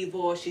must be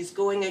evil. She's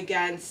going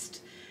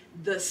against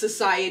the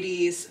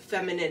society's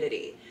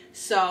femininity.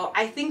 So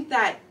I think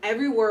that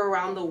everywhere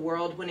around the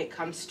world, when it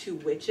comes to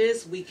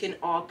witches, we can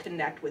all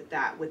connect with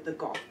that, with the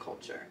goth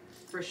culture,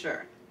 for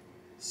sure.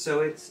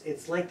 So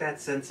it's like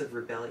that sense of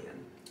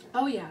rebellion.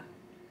 Oh yeah.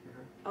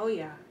 Oh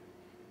yeah.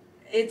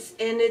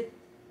 It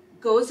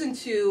goes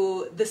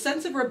into, the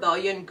sense of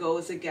rebellion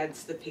goes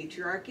against the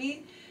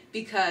patriarchy,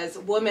 because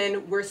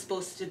women, we're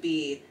supposed to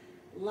be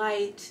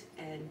light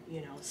and, you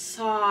know,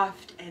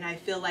 soft, and I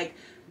feel like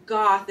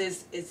goth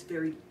is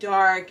very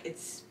dark.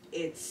 It's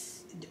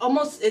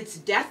almost, it's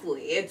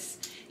deathly. It's,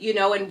 you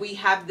know, and we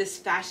have this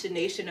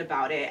fascination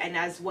about it, and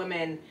as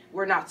women,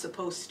 we're not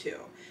supposed to.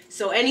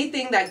 So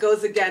anything that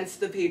goes against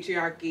the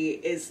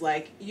patriarchy is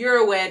like, you're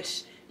a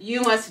witch,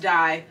 you must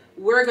die,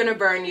 we're gonna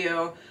burn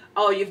you.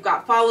 Oh, you've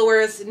got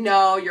followers?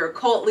 No, you're a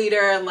cult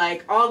leader.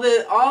 Like all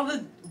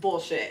the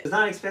bullshit. I was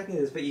not expecting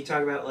this, but you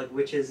talk about like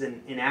witches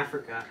in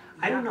Africa.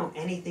 Yeah. I don't know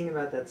anything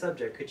about that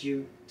subject. Could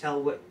you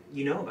tell what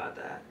you know about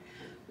that?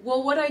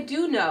 Well, what I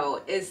do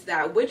know is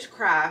that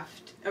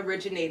witchcraft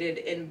originated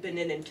in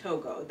Benin and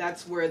Togo.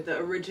 That's where the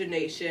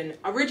origination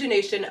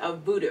of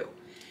voodoo.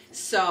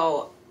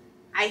 So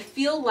I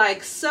feel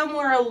like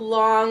somewhere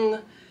along,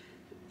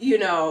 you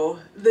know,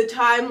 the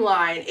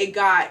timeline, it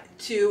got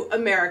to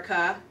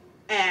America,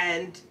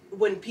 and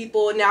when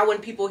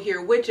people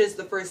hear witches,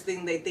 the first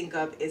thing they think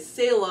of is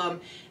Salem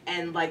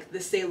and like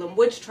the Salem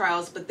witch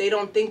trials, but they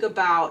don't think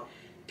about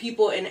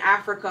people in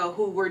Africa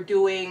who were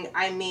doing,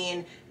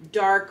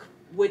 dark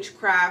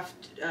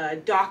witchcraft,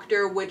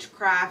 doctor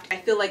witchcraft. I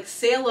feel like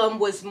Salem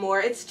was more,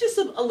 it's just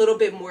a little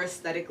bit more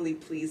aesthetically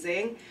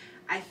pleasing.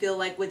 I feel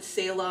like with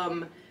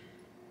Salem,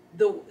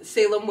 the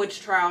Salem witch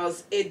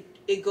trials,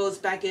 it goes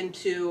back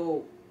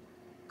into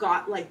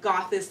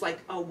goth is like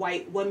a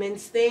white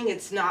woman's thing.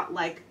 It's not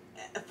like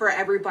for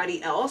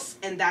everybody else,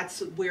 and that's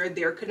where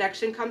their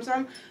connection comes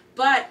from.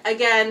 But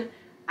again,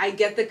 I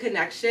get the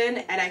connection,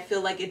 and I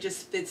feel like it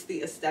just fits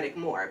the aesthetic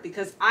more,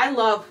 because I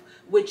love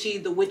witchy,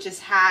 the witch's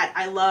hat.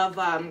 I love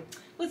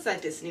what's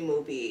that Disney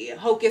movie,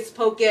 Hocus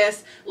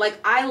Pocus. Like,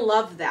 I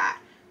love that,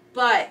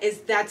 but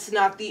that's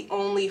not the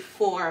only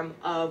form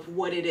of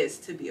what it is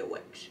to be a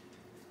witch.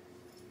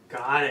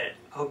 Got it.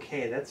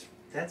 Okay, that's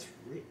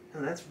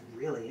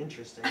really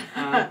interesting.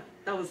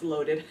 That was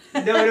loaded.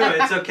 No,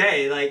 it's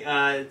okay. Like,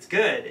 it's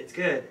good. It's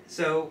good.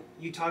 So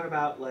you talk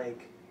about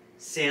like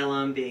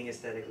Salem being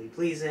aesthetically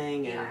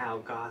pleasing, and how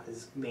goth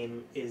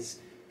is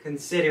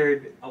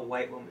considered a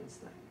white woman's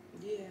thing.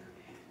 Yeah.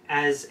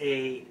 As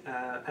a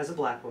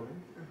black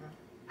woman,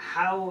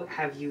 how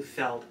have you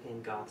felt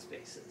in goth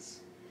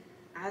spaces?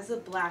 As a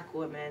black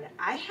woman,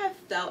 I have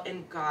felt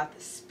in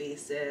goth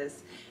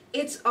spaces.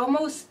 It's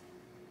almost,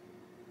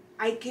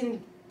 I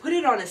can put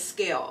it on a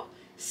scale.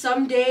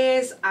 Some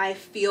days I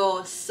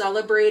feel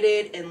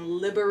celebrated and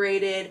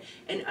liberated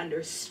and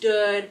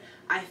understood.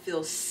 I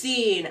feel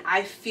seen.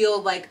 I feel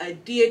like a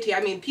deity.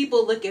 I mean,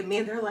 people look at me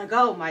and they're like,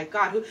 oh my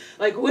God,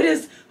 who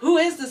is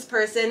this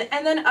person?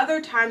 And then other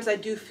times I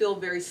do feel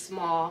very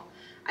small.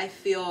 I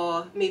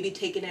feel maybe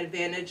taken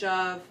advantage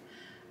of.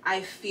 I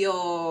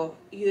feel,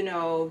 you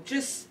know,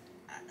 just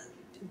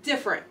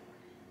different.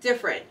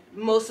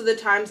 Most of the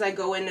times I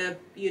go into,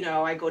 you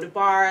know, I go to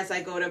bars,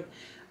 I go to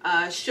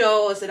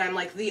shows, and I'm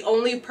like the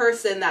only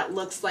person that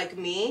looks like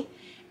me.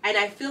 And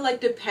I feel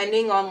like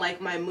depending on like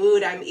my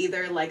mood, I'm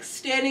either like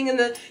standing in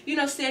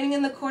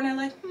the corner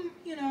like,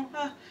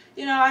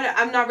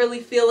 I'm not really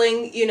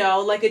feeling, you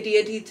know, like a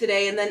deity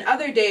today. And then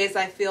other days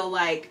I feel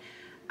like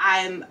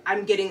I'm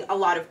getting a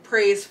lot of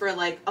praise for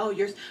like, oh,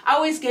 I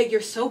always get, you're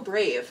so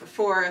brave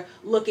for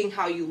looking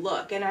how you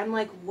look. And I'm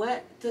like,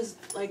 what does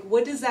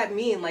that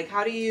mean? Like,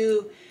 how do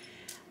you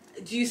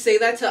say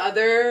that to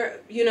other,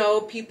 you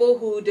know, people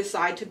who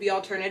decide to be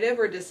alternative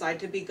or decide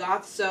to be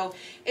goth? So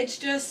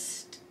it's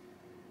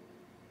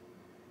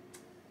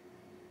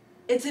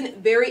a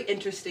very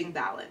interesting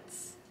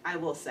balance, I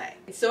will say.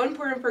 It's so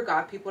important for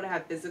goth people to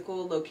have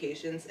physical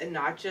locations and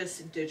not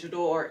just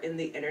digital or in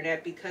the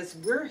internet, because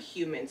we're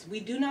humans.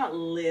 We do not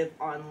live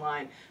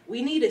online.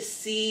 We need to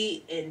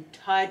see and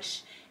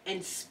touch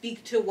and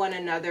speak to one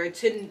another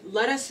to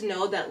let us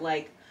know that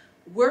like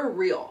we're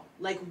real.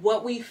 Like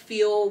what we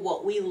feel,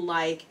 what we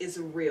like is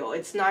real.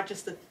 It's not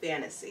just a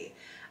fantasy.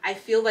 I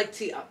feel like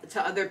to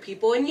other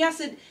people, and yes,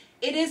 it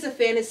is a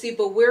fantasy,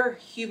 but we're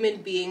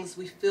human beings.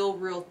 We feel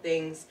real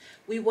things.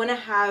 We want to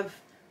have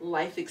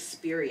life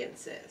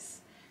experiences.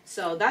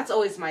 So that's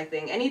always my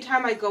thing.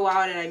 Anytime I go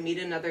out and I meet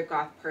another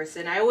goth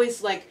person, I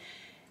always like,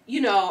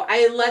 you know,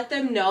 I let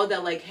them know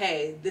that like,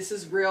 hey, this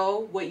is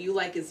real. What you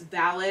like is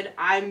valid.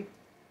 I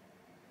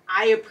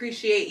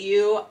appreciate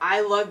you.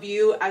 I love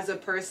you as a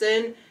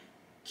person.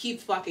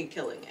 Keep fucking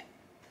killing it.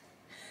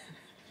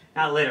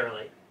 Not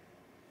literally.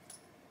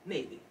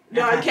 Maybe.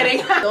 No, I'm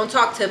kidding. Don't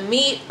talk to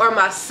me or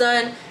my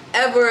son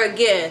ever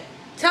again.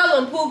 Tell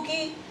him,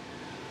 Pookie.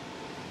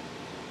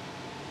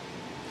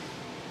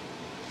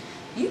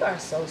 You are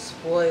so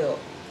spoiled.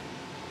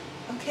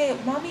 Okay,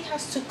 mommy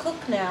has to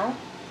cook now.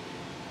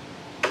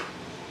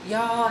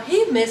 Y'all,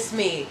 he missed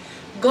me.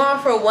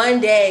 Gone for one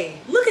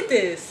day. Look at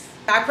this.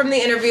 Back from the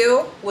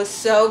interview was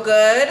so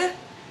good.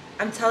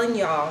 I'm telling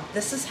y'all,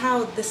 this is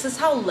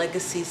how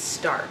legacies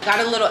start. Got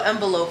a little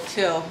envelope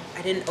too.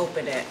 I didn't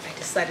open it. I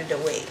decided to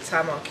wait till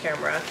I'm on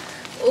camera.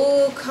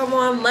 Oh, come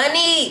on,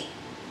 money.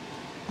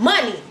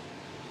 Money.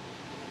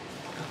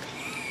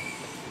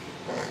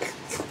 Okay.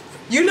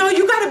 You know,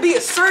 you gotta be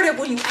assertive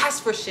when you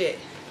ask for shit.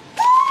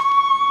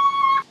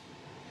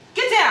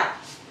 Get down.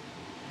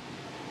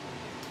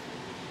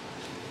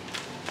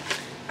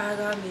 I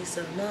got me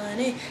some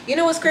money. You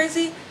know what's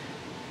crazy?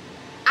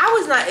 I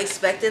was not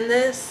expecting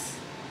this,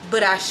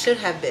 but I should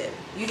have been.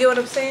 You get what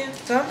I'm saying?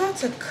 So I'm about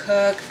to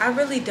cook. I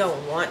really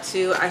don't want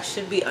to. I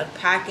should be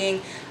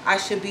unpacking. I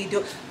should be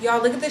doing...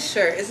 Y'all, look at this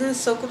shirt. Isn't it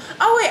so cool?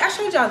 Oh, wait. I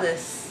showed y'all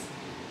this.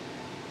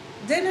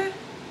 Didn't I?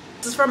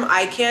 This is from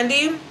Eye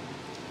Candy.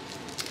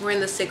 Wearing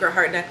the Sacred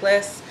Heart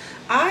necklace.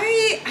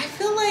 I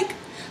feel like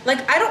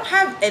I don't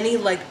have any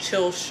like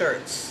chill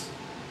shirts.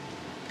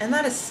 And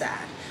that is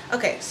sad.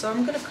 Okay, so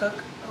I'm gonna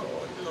cook.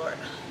 Oh, Lord.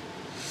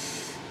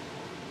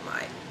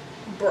 My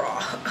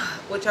bra,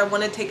 which I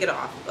want to take it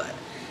off, but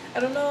I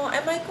don't know. I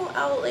might go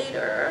out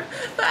later,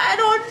 but I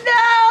don't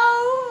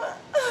know.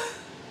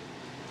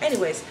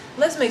 Anyways,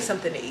 let's make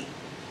something to eat.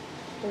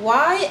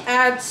 Why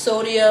add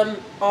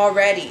sodium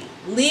already?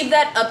 Leave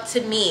that up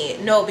to me.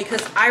 No,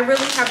 because I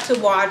really have to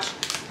watch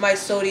my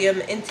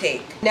sodium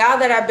intake. Now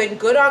that I've been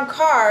good on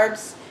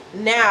carbs,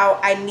 now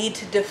I need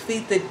to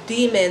defeat the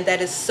demon that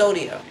is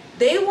sodium.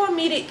 They want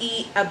me to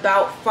eat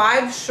about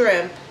 5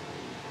 shrimp,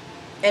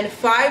 and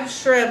 5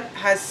 shrimp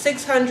has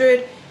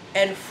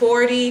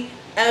 640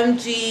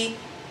 mg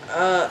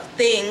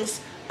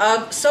things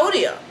of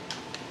sodium.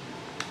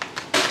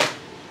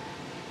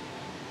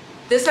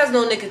 This has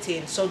no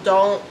nicotine, so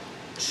don't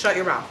shut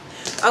your mouth.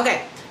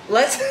 Okay,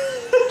 let's...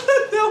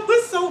 That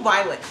was so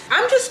violent.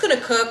 I'm just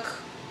gonna cook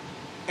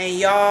and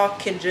y'all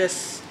can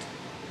just...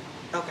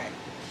 Okay.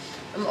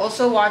 I'm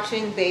also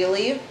watching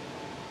Bailey.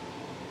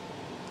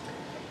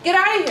 Get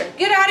out of here.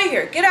 Get out of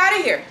here. Get out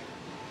of here.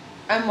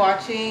 I'm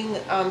watching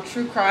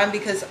true crime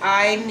because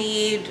I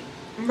need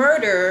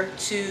murder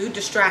to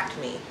distract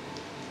me.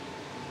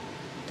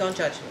 Don't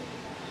judge me.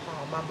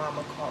 Oh, my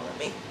mama calling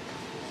me.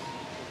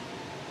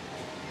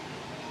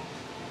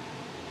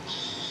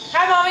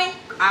 Hi, mommy.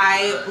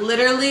 I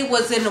literally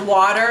was in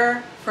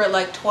water for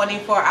like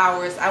 24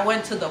 hours. I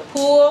went to the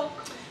pool,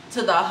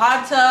 to the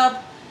hot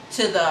tub,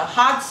 to the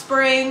hot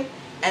spring,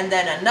 and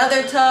then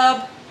another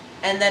tub,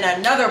 and then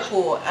another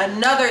pool,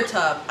 another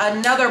tub,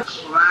 another...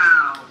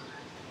 Wow.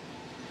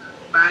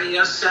 By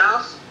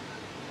yourself?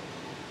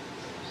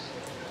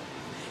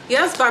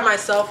 Yes, by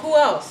myself. Who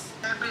else?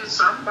 Maybe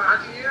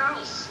somebody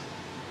else.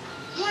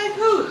 Like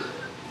who?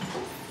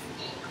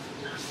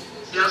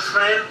 Your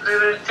friend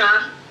didn't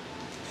come?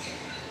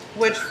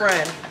 Which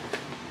friend?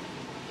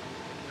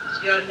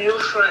 Your new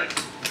friend.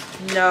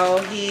 No,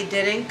 he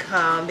didn't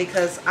come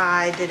because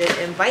I didn't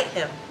invite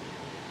him.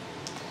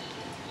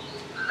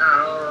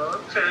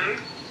 Oh, okay.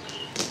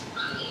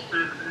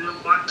 You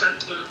wanted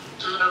to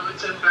do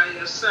everything by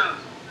yourself.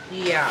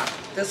 Yeah,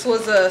 this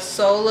was a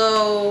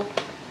solo.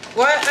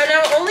 Well, and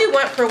I only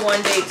went for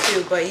 1 day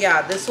too, but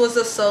yeah, this was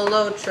a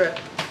solo trip.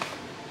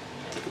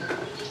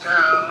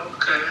 Oh,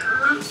 okay.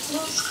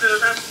 That's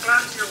good. I'm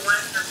glad you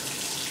went.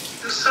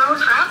 You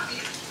sound happy.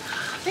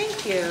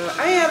 Thank you.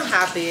 I am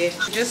happy.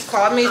 You just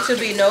called me to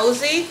be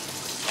nosy.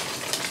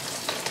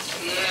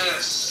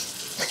 Yes.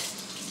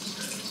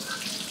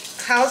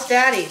 How's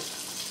Daddy?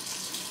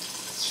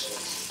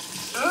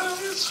 Oh,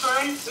 it's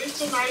fine.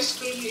 It's an ice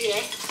cream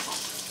here.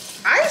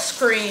 Ice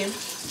cream?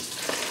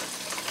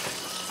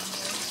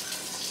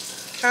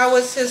 How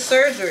was his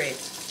surgery?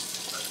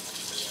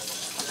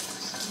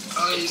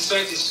 Oh, he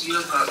said it's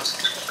yogurt.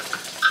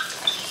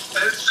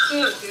 That's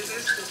good. He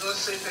needs to go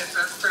see the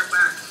doctor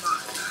back.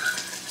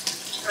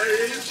 I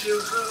need you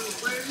on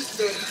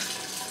Wednesday.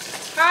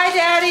 Hi,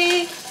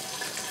 Daddy.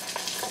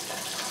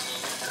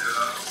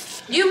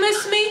 You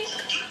miss me?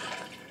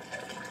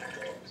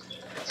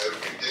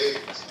 Every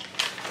day.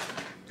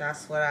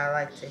 That's what I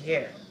like to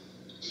hear.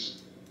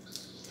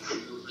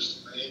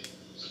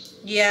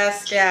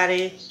 Yes,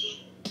 Daddy.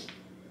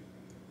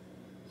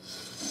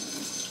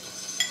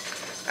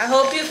 I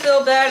hope you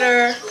feel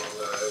better.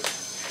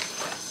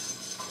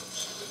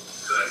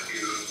 Thank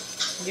you.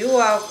 You're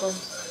welcome.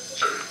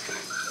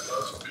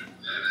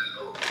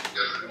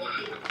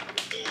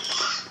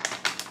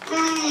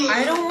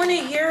 I don't want to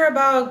hear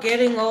about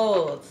getting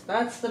old.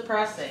 That's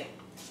depressing.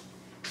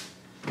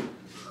 You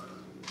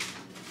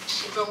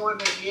don't want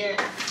to hear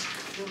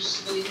who's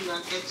sleeping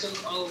or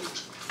getting old.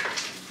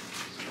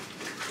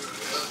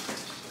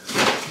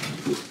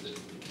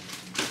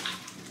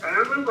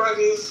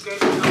 Everybody's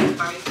getting old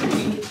by the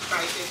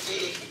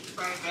day,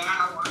 by the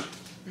hour.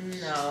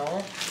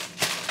 No.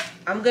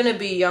 I'm going to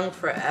be young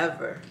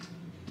forever.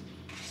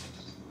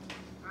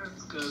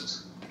 That's good.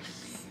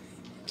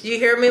 You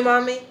hear me,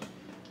 Mommy?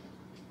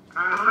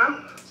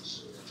 Uh-huh.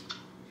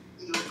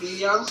 You'll be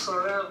young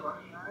forever.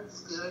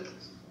 That's good.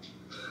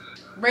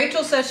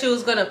 Rachel said she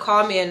was going to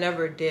call me and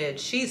never did.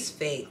 She's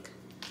fake.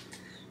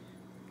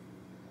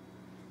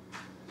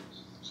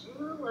 She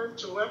went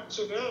to work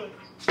today.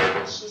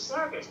 She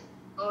said it.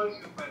 Oh,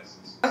 you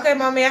must. Okay,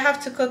 Mommy, I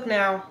have to cook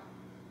now.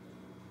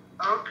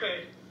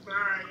 Okay.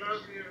 Bye.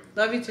 Love you.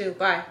 Love you too.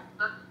 Bye.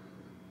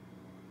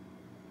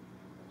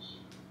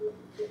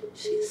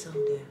 She's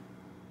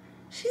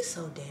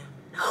so damn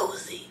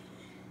nosy.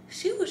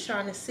 She was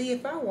trying to see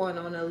if I went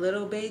on a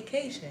little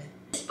vacation.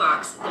 In this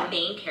box, the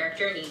main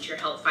character needs your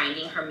help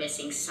finding her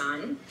missing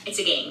son. It's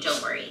a game,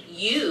 don't worry.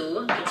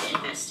 You get to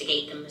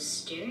investigate the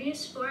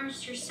mysterious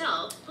forest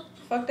yourself.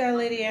 Fuck that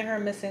lady and her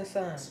missing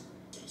son.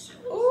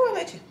 Ooh, I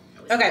met you.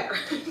 Okay,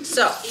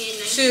 so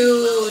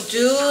to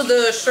do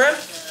the shrimp,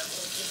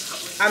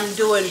 I'm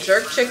doing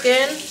jerk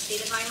chicken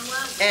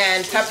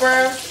and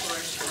pepper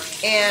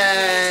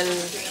and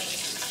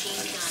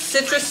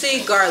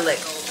citrusy garlic.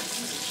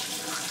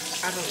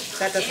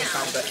 That doesn't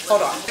sound good.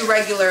 Hold on.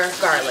 Regular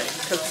garlic,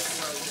 because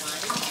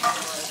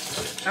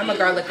I'm a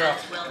garlic girl.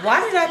 Why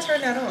did I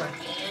turn that on?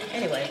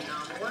 Anyway.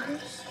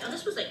 Now,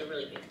 this was like a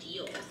really big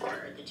deal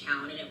for the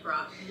town, and it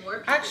brought more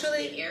people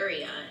Actually, to the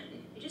area,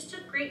 and it just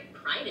took great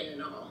pride in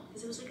it all,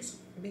 because it was like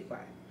a... Be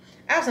quiet.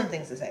 I have some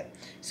things to say.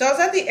 So I was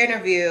at the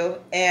interview,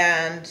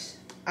 and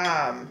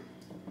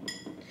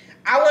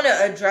I want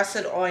to address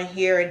it on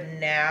here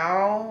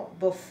now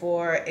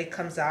before it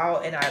comes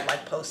out and I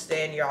like post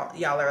it and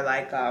y'all are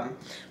like,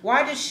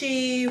 why did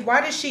she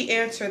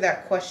answer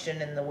that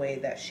question in the way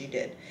that she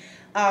did?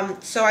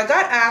 So I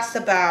got asked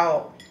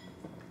about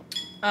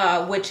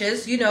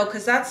witches, you know,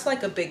 because that's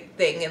like a big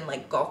thing in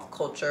like Gulf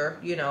culture,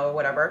 you know, or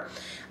whatever.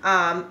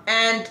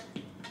 And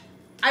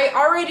I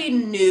already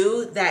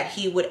knew that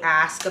he would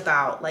ask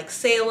about like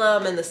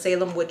Salem and the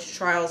Salem witch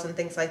trials and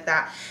things like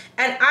that.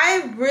 And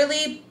I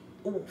really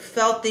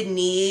felt the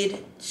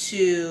need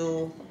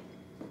to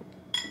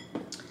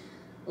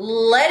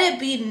let it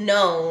be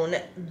known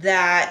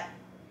that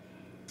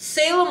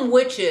Salem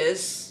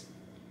witches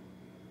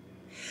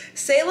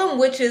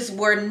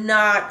were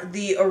not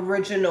the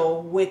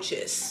original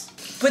witches.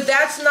 But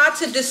that's not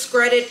to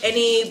discredit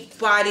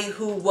anybody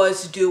who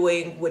was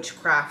doing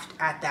witchcraft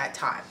at that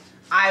time.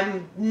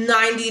 I'm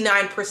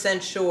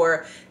 99%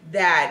 sure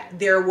that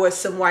there was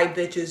some white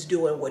bitches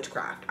doing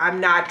witchcraft.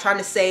 I'm not trying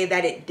to say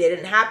that it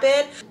didn't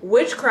happen.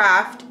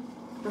 Witchcraft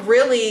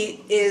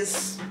really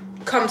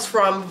comes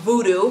from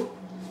voodoo,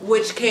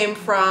 which came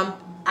from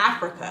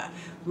Africa,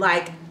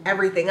 like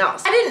everything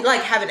else. I didn't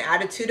like have an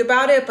attitude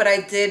about it, but I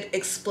did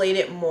explain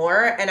it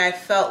more, and I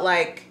felt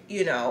like,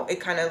 you know, it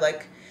kind of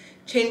like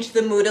changed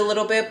the mood a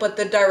little bit. But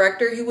the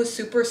director, he was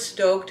super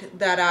stoked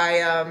that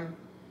I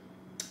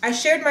I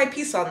shared my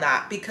piece on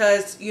that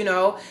because, you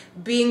know,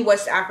 being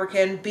West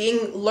African,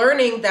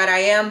 learning that I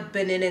am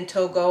Benin and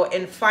Togo,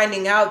 and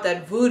finding out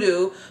that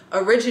voodoo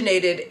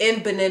originated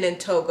in Benin and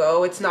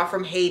Togo. It's not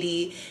from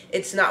Haiti.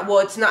 It's not, well,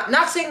 it's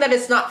not saying that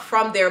it's not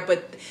from there,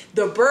 but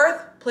the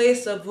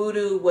birthplace of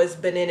voodoo was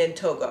Benin and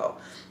Togo.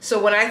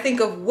 So when I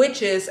think of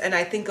witches and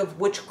I think of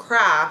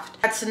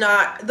witchcraft, that's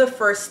not the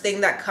first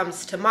thing that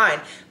comes to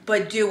mind.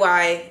 But do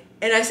I,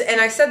 and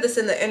I said this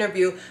in the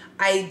interview,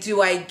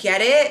 do I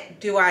get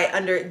it? Do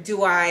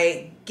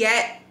I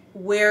get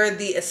where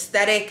the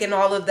aesthetic and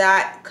all of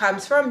that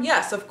comes from?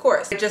 Yes, of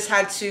course. I just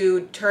had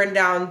to turn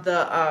down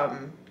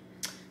the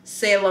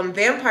Salem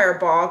Vampire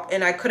Ball,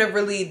 and I could have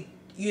really,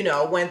 you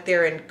know, went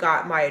there and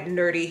got my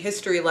nerdy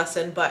history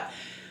lesson, but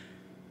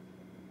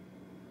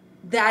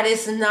that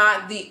is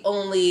not the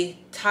only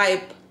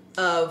type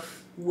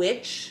of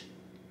witch.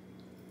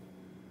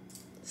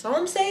 That's all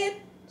I'm saying.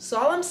 That's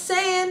all I'm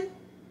saying,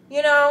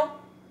 you know.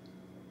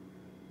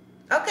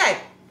 Okay,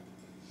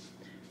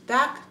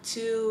 back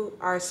to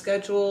our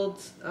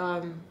scheduled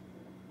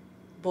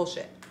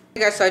bullshit.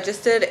 Hey guys, so I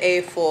just did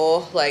a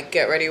full like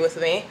get ready with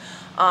me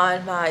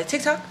on my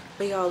TikTok,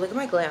 but y'all look at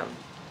my glam.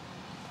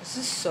 This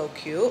is so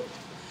cute.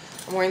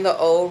 I'm wearing the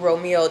O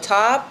Romeo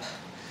top,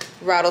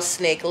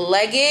 rattlesnake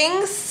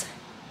leggings.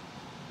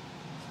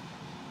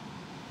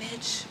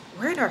 Bitch,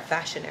 we're in our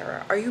fashion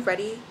era. Are you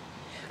ready?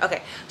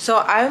 Okay, so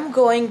I'm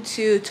going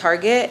to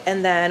Target,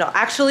 and then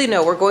actually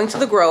no, we're going to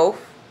the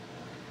Grove.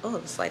 Oh,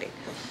 the sliding.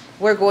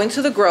 We're going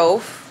to the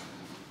Grove.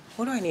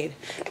 What do I need?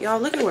 Y'all,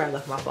 look at where I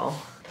left my phone.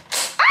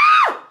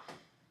 Ah!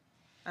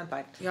 I'm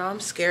fine. Y'all, I'm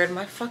scared.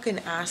 My fucking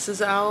ass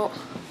is out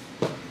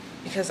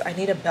because I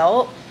need a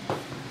belt.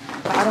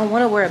 But I don't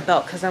want to wear a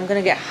belt because I'm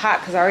going to get hot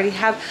because I already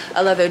have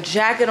a leather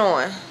jacket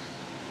on.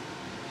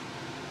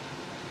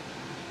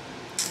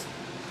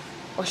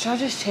 Or should I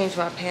just change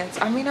my pants?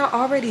 I mean, I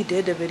already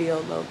did the video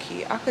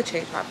low-key. I could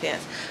change my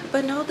pants.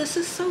 But no, this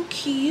is so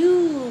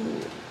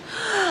cute.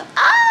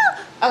 Ah!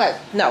 Okay,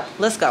 no,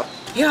 let's go.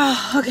 Yeah,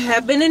 okay,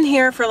 I've been in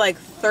here for like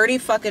 30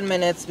 fucking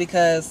minutes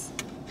because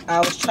I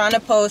was trying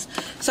to post.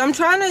 So I'm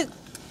trying to,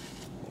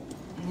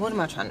 what am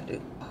I trying to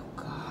do? Oh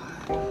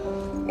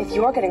God. If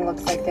you're getting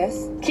looks like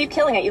this, keep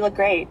killing it, you look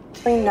great.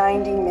 Only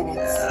 90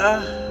 minutes.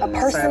 A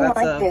person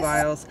like this.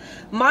 Files.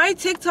 My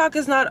TikTok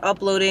is not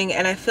uploading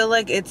and I feel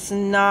like it's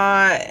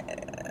not,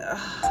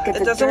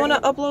 it doesn't want to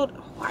upload.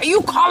 Why are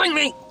you calling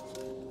me?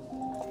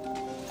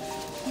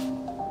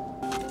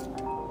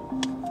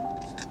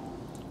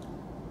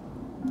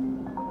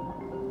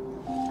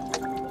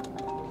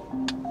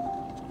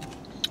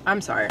 I'm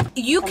sorry.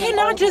 You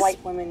cannot just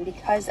white women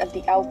because of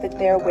the outfit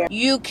they're wearing.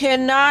 You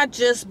cannot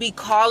just be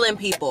calling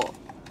people.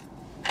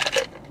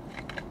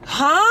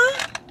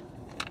 Huh?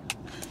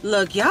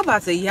 Look, y'all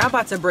about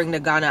to bring the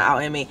Ghana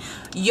out in me.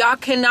 Y'all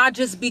cannot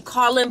just be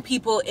calling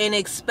people and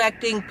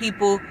expecting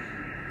people.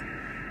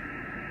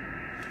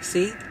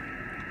 See?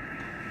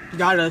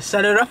 Y'all done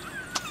set it up.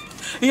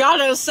 Y'all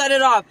done set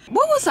it off.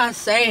 What was I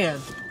saying?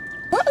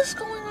 What is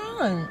going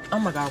on? Oh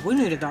my God, we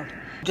need to go.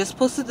 Just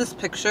posted this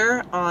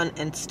picture on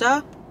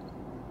Insta.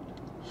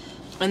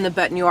 In the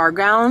Bet Noir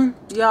gown,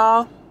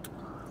 y'all.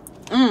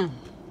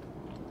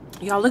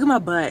 Y'all, look at my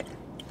butt.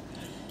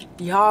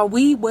 Y'all,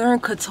 we wearing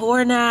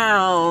couture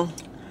now.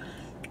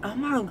 Oh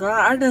my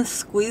God, I done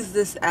squeezed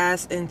this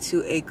ass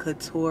into a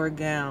couture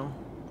gown.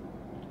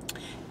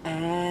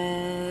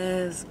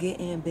 Ass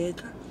getting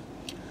bigger.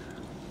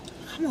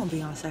 Come on,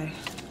 Beyonce.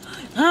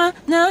 Huh?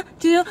 Nah,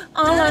 do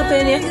all up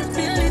in it.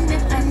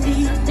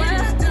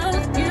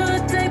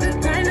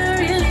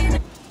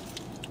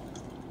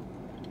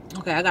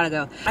 Okay, I gotta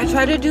go. I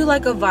try to do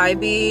like a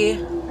vibey.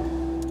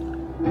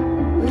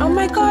 Oh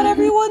my God,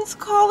 everyone's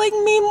calling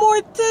me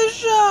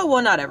Morticia.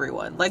 Well, not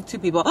everyone, like 2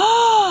 people.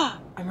 Oh,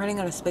 I'm running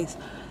out of space.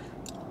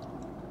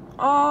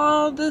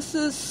 Oh, this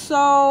is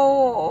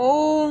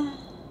so...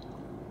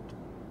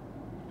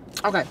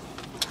 Okay,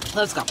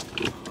 let's go.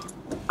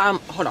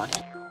 Hold on.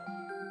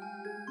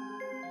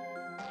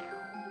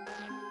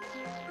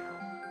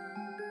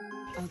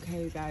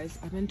 Okay, guys,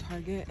 I'm in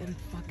Target and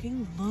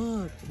fucking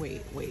look.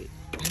 Wait.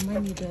 I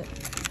might need to...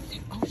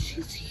 Oh,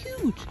 she's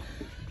huge.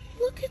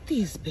 Look at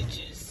these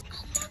bitches.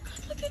 Oh my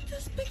God, look at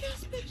this big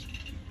ass bitch.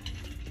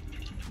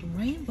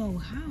 Rainbow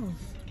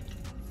house.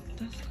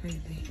 That's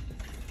crazy.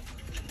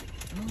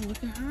 Oh,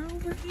 look at her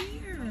over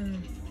here.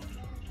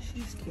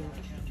 She's cute.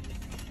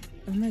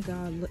 Oh my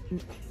God, look.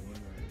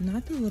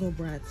 Not the little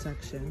brat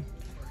section.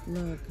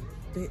 Look,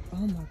 they,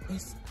 oh my,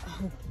 it's,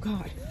 oh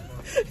God.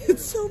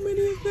 It's so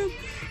many of them.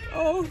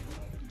 Oh.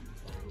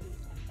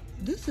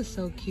 This is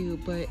so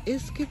cute, but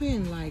it's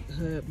giving like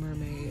hood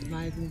mermaid.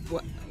 Like,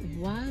 what?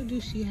 Why do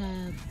she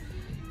have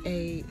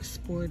a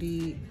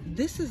sporty?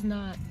 This is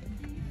not.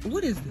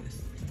 What is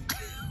this?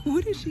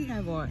 What does she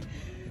have on?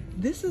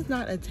 This is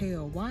not a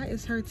tail. Why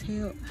is her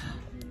tail?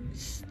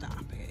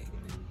 Stop it.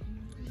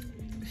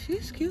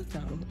 She's cute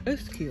though.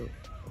 It's cute.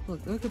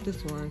 Look at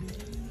this one.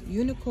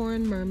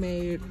 Unicorn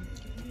mermaid.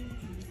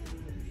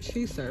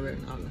 She's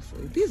serving,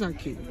 honestly. These are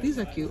cute. These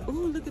are cute. Oh,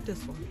 look at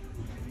this one.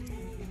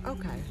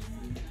 Okay.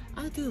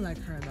 I do like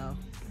her though.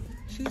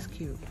 She's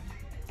cute.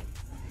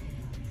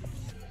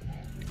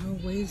 Oh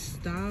wait,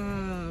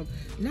 stop.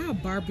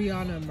 Not Barbie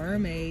on a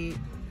mermaid.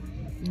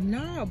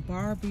 Not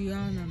Barbie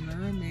on a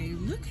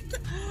mermaid. Look at the...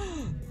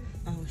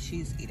 Oh,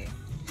 she's eating.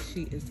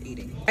 She is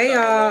eating. Hey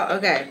y'all.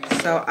 Okay,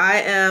 so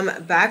I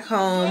am back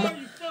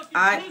home.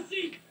 I'm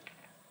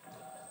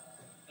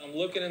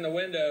looking in the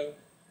window.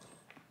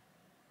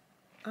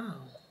 Oh.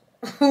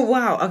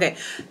 Wow. Okay.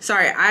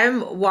 Sorry.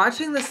 I'm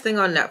watching this thing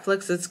on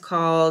Netflix. It's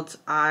called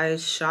I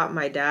Shot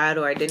My Dad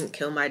or I Didn't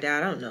Kill My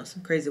Dad. I don't know.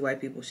 Some crazy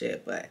white people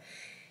shit, but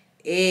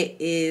it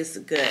is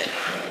good.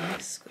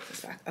 Let's put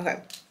this back.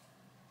 Okay.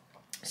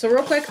 So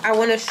real quick, I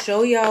want to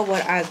show y'all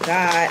what I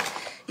got.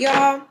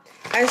 Y'all,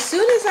 as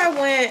soon as I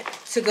went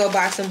to go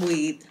buy some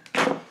weed,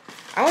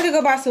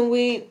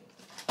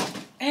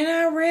 and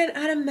I ran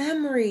out of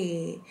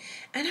memory.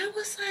 And I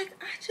was like,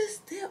 I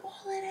just did all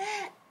of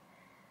that.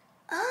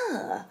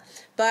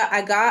 But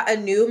I got a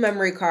new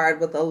memory card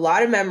with a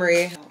lot of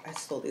memory. Oh, I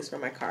stole these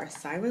from my car.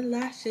 Siren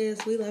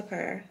Lashes, we love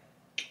her.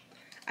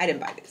 I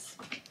didn't buy these.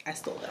 I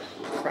stole them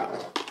from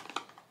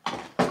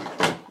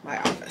my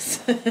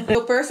office.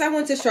 So first I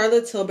went to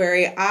Charlotte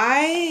Tilbury.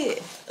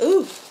 Love.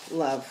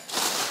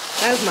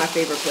 That is my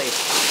favorite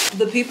place.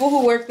 The people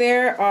who work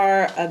there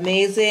are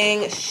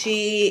amazing.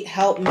 She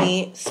helped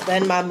me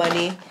spend my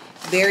money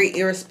very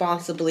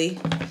irresponsibly.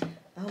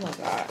 Oh my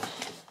God.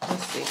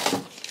 Let's see.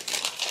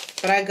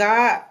 But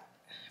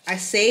I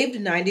saved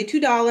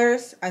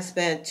 $92. I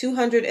spent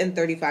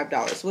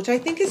 $235, which I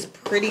think is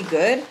pretty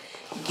good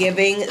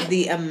giving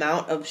the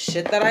amount of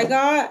shit that I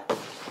got,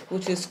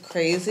 which is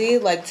crazy.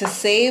 Like to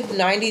save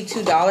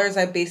 $92,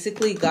 I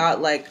basically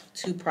got like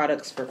 2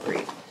 products for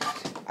free,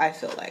 I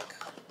feel like.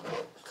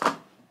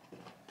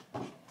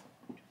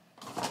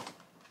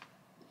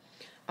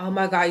 Oh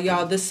my God,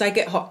 y'all, this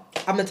second, I'm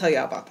gonna tell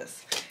y'all about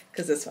this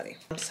because it's funny.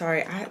 I'm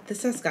sorry,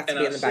 this has got to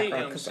be in the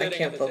background because I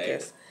can't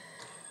focus.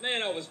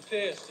 Man, I was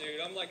pissed,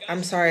 dude.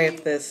 I'm sorry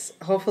if this,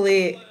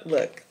 hopefully,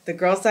 look, the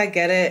girls that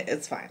get it,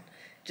 it's fine.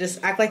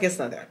 Just act like it's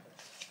not there.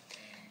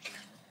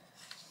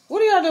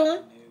 What are y'all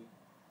doing?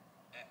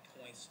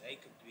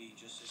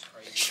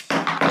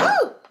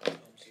 Woo!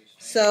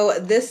 So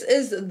this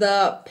is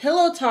the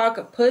Pillow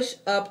Talk Push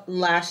Up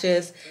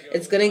Lashes.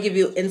 It's going to give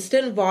you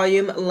instant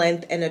volume,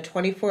 length, and a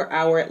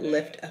 24-hour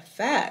lift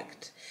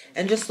effect.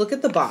 And just look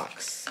at the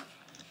box.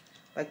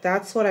 Like,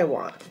 that's what I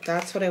want.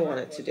 That's what I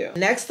wanted to do.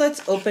 Next,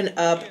 let's open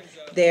up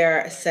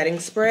their setting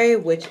spray,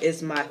 which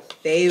is my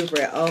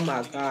favorite. Oh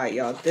my God,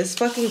 y'all. This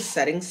fucking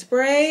setting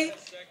spray.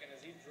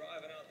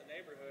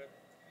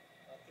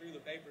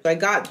 So I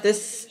got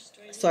this.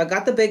 So I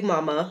got the Big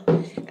Mama.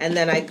 And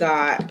then I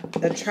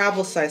got a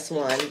travel size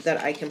one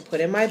that I can put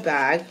in my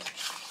bag.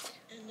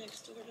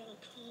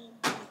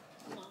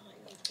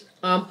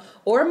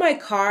 Or my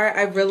car.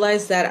 I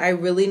realized that I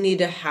really need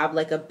to have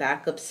like a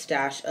backup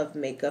stash of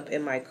makeup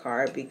in my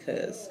car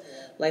because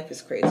life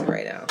is crazy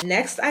right now.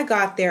 Next, I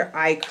got their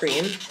eye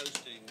cream.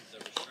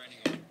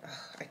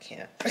 I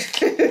can't.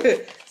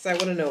 So I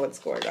want to know what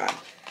score I got.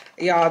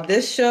 Y'all,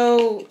 this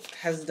show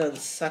has done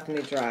suck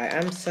me dry.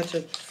 I'm such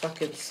a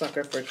fucking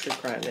sucker for true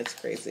crime. It's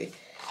crazy.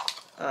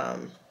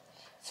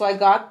 So I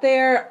got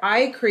their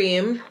eye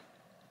cream.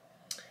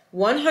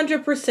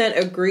 100%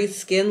 agree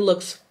skin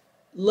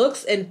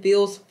looks and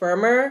feels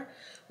firmer.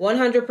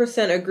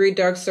 100% agree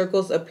dark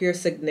circles appear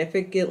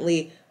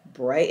significantly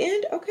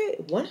brightened. Okay,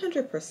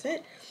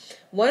 100%.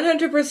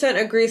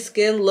 100% agree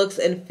skin looks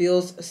and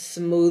feels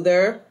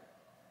smoother.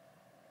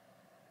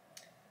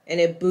 And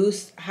it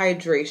boosts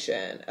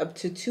hydration up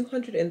to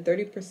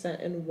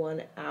 230% in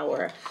 1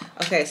 hour.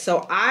 Okay,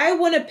 so I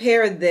want to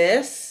pair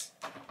this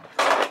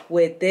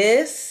with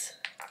this.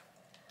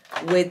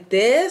 With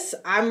this,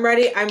 I'm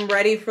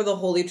ready for the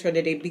Holy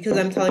Trinity because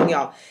I'm telling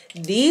y'all,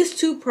 these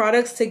 2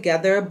 products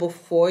together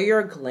before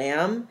your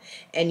glam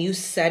and you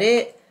set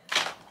it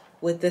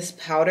with this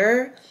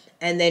powder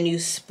and then you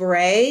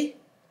spray.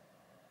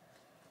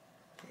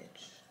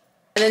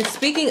 And then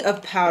speaking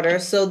of powder,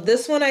 so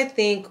this one I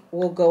think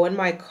will go in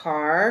my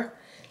car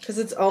because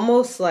it's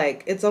almost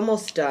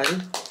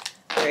done,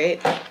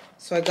 right?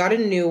 So I got a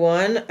new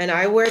one and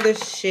I wear the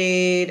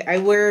shade, I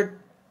wear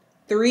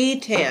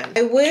 310.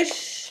 I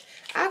wish,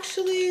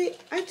 actually,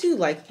 I do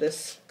like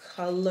this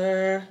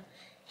color,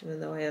 even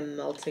though I am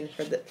melting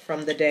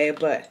from the day,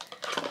 but,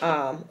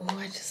 oh,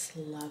 I just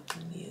love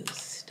new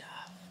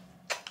stuff.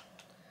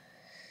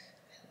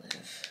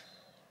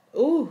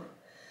 Ooh.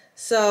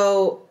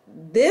 So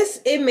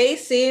this, it may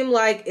seem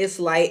like it's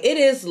light. It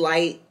is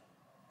light.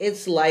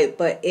 It's light,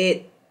 but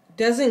it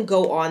doesn't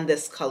go on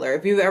this color.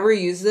 If you've ever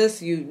used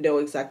this, you know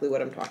exactly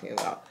what I'm talking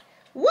about.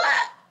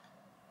 What?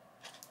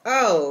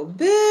 Oh,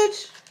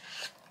 bitch.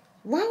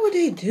 Why would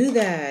they do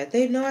that?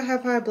 They know I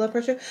have high blood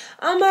pressure.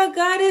 Oh my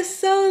God, it's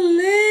so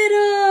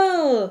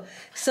little.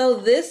 So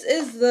this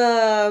is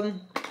the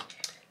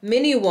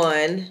mini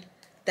one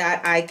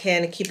that I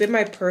can keep in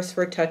my purse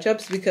for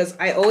touch-ups because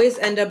I always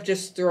end up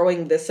just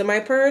throwing this in my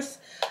purse.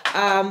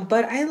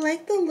 But I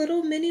like the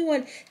little mini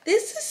one.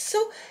 This is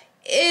so,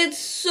 It's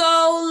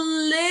so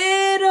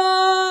little.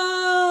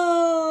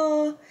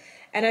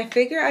 And I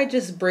figure I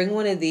just bring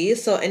one of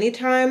these. So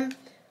anytime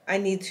I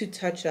need to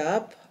touch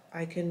up,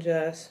 I can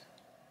just...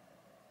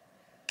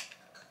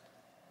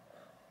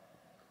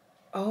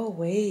 Oh,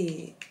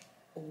 wait.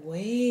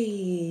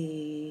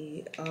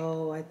 Wait.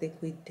 Oh, I think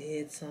we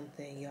did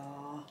something,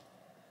 y'all.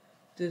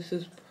 This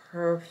is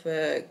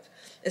perfect.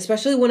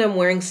 Especially when I'm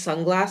wearing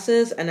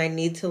sunglasses and I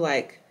need to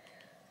like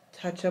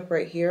touch up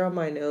right here on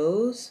my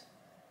nose.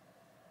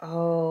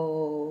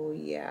 Oh,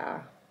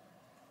 yeah.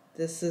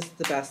 This is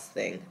the best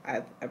thing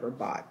I've ever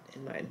bought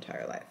in my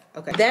entire life.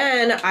 Okay.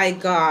 Then I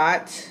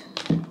got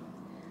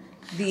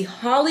the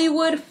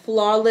Hollywood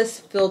Flawless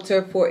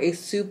Filter for a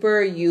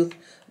Super Youth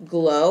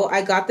Glow.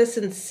 I got this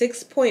in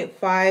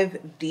 6.5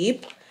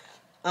 deep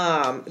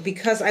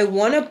because I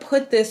want to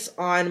put this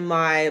on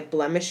my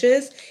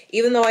blemishes.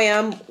 Even though I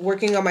am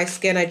working on my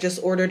skin, I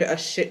just ordered a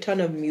shit ton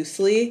of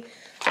muesli.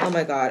 Oh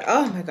my god.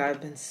 Oh my god,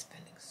 I've been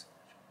spending so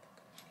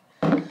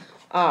much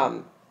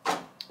money.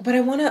 But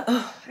I want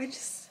to,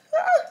 it's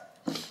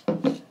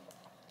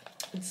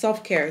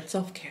self-care, it's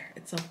self-care,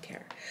 it's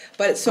self-care.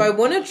 But so I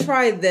want to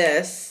try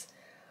this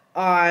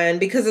on,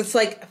 because it's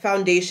like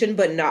foundation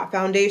but not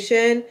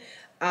foundation.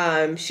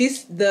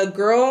 She's the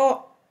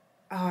girl,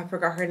 oh, I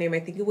forgot her name. I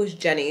think it was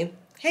Jenny.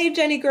 Hey,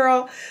 Jenny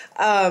girl.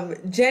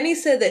 Jenny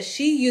said that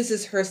she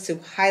uses hers to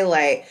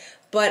highlight,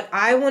 but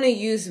I want to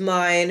use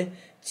mine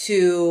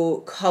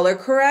to color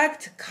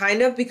correct,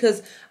 kind of,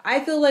 because I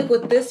feel like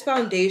with this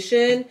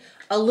foundation,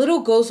 a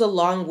little goes a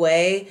long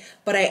way,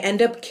 but I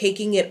end up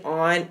caking it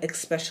on,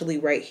 especially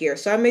right here.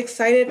 So I'm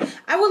excited.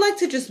 I would like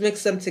to just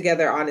mix them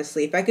together,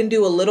 honestly. If I can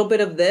do a little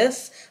bit of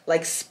this,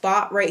 like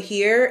spot right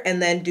here,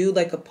 and then do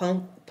like a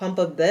pump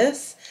of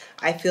this,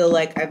 I feel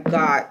like I've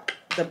got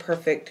the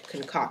perfect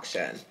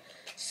concoction.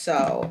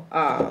 So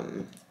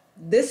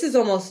this is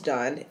almost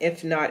done.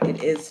 If not,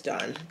 it is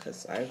done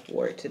because I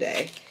wore it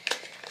today.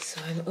 So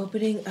I'm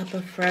opening up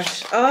a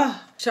fresh,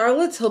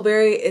 Charlotte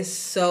Tilbury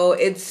is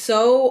it's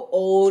so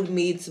old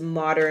meets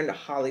modern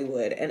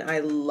Hollywood, and I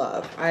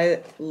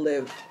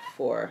live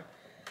for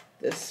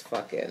this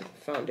fucking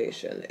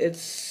foundation. It's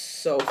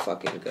so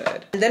fucking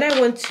good. And then I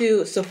went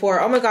to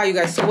Sephora. Oh my god, you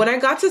guys. So when I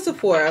got to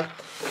Sephora,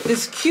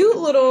 this cute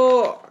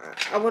little,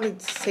 I want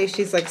to say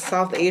she's like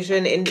South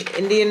Asian,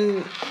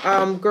 Indian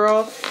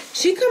girl,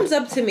 she comes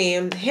up to me,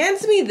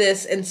 hands me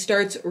this, and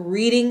starts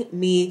reading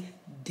me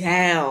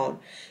down.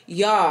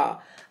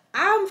 Y'all,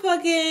 I'm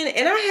fucking,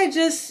 and I had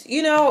just,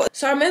 you know,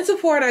 so I'm in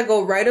Sephora and I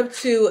go right up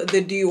to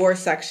the Dior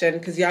section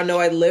because y'all know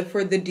I live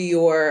for the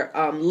Dior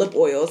lip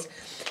oils.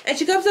 And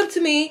she comes up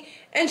to me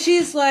and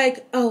she's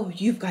like, oh,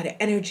 you've got an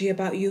energy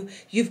about you.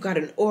 You've got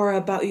an aura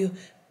about you.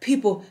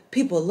 People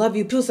love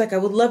you. She was like, I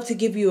would love to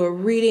give you a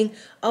reading.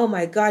 Oh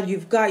my God,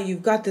 you've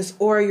got this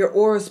aura. Your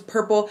aura's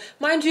purple.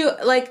 Mind you,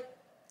 like,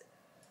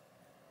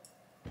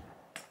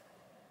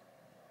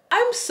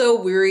 I'm so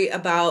weary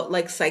about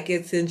like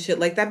psychics and shit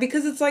like that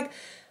because it's like,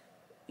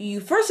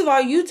 first of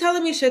all, you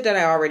telling me shit that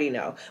I already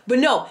know.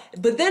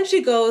 But then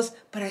she goes,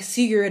 but I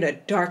see you're in a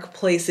dark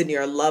place in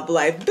your love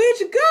life.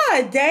 Bitch,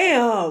 god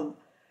damn.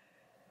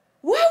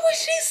 Why would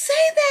she say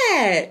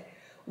that?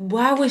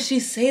 Why would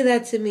she say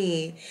that to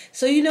me?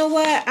 So you know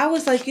what? I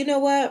was like, you know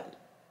what?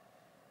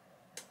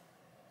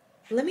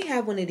 Let me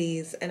have one of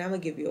these and I'm going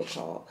to give you a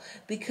call.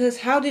 Because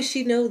how did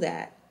she know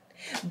that?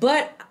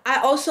 But I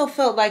also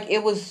felt like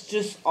it was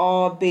just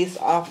all based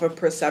off of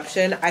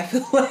perception. I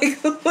feel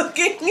like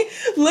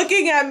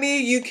looking at me,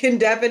 you can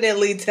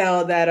definitely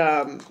tell that,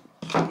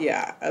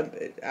 yeah.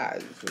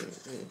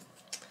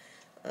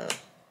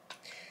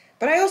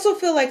 But I also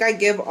feel like I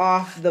give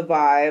off the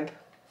vibe.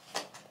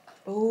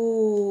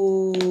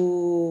 Oh,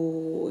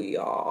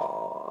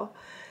 y'all.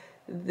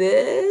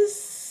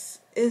 This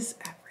is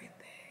everything.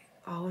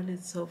 Oh, and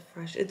it's so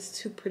fresh. It's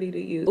too pretty to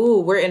use. Ooh,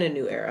 we're in a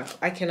new era.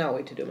 I cannot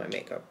wait to do my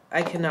makeup.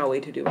 I cannot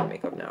wait to do my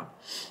makeup now.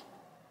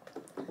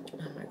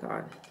 Oh my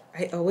God.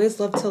 I always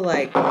love to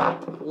like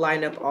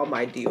line up all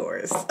my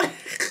Dior's.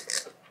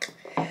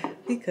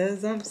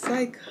 Because I'm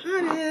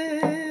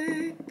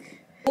psychotic.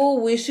 Oh,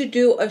 we should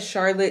do a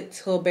Charlotte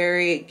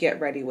Tilbury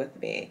Get Ready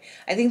With Me.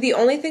 I think the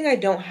only thing I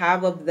don't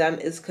have of them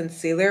is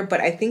concealer,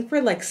 but I think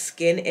for like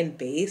skin and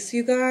base,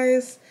 you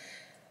guys,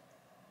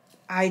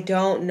 I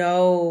don't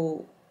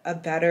know a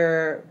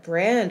better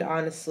brand,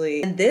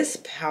 honestly. And this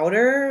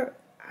powder,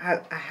 I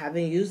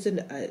haven't used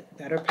a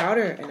better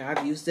powder, and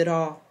I've used it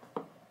all.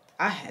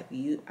 I have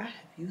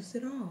used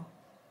it all.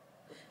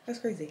 That's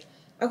crazy.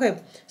 Okay,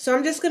 so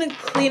I'm just gonna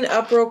clean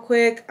up real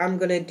quick. I'm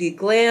gonna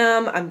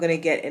deglam. I'm gonna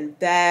get in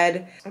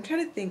bed. I'm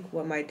trying to think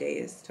what my day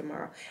is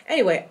tomorrow.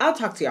 Anyway, I'll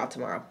talk to y'all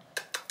tomorrow.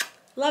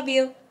 Love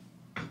you.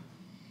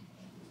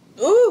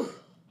 Ooh,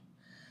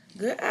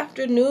 good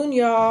afternoon,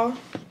 y'all.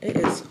 It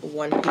is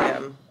 1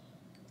 p.m.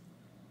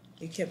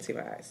 You can't see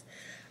my eyes.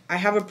 I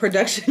have a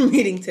production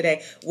meeting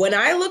today. When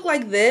I look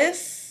like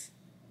this,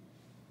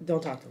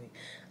 don't talk to me.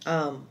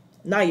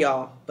 Not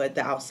y'all, but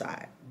the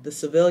outside. The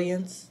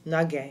civilians,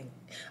 not gang.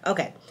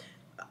 Okay.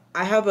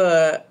 I have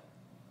a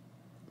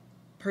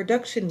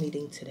production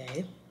meeting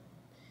today.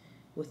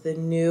 with a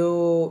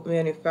new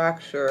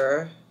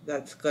manufacturer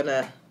that's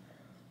gonna,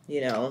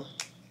 you know,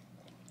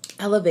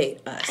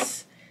 elevate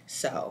us.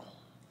 So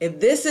if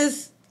this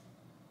is,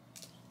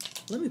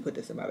 let me put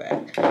this in my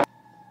bag.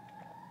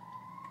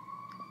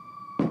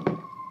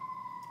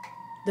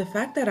 The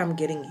fact that I'm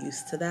getting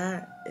used to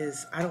that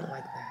is, I don't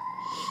like that.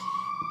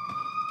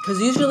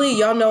 Because usually,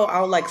 y'all know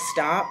I'll like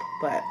stop,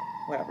 but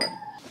whatever.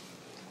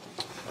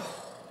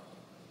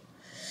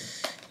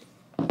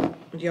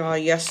 Y'all,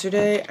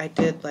 yesterday I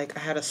did like, I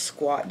had a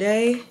squat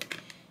day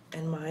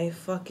and my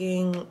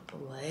fucking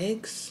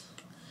legs.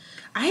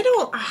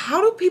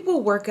 How do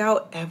people work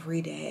out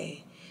every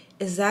day?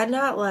 Is that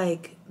not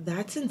like,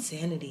 that's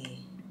insanity.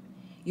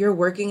 You're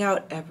working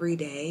out every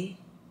day?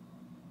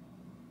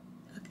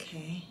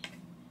 Okay.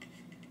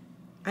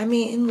 I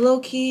mean,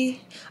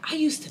 low-key, I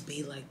used to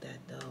be like that,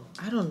 though.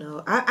 I don't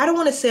know. I don't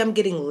want to say I'm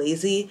getting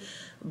lazy,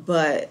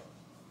 but...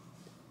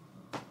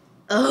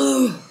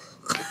 Oh!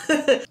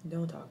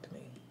 Don't talk to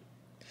me.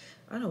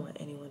 I don't want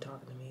anyone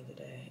talking to me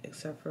today,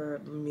 except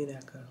for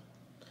Mineka.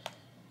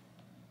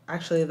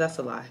 Actually, that's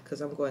a lie, because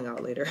I'm going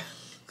out later.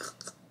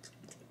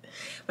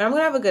 But I'm going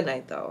to have a good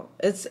night, though.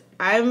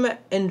 I'm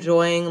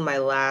enjoying my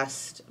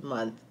last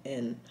month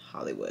in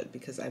Hollywood,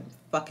 because I'm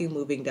fucking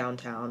moving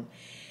downtown.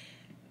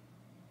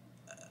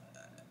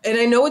 And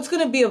I know it's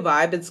going to be a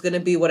vibe. It's going to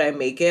be what I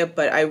make it.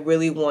 But I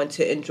really want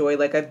to enjoy.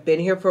 Like, I've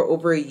been here for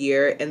over a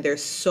year. And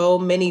there's so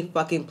many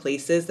fucking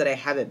places that I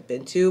haven't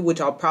been to.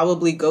 Which I'll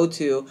probably go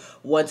to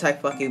once I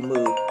fucking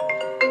move.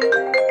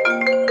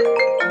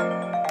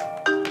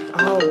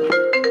 Oh.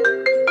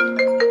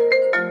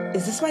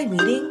 Is this my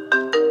meeting?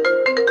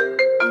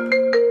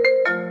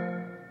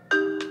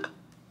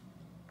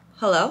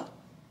 Hello?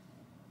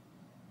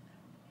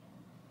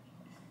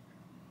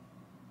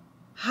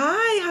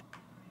 Hi.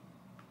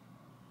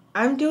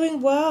 I'm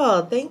doing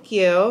well, thank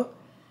you.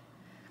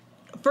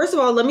 First of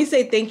all, let me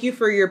say thank you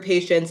for your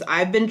patience.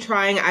 I've been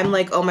trying, I'm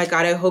like, oh my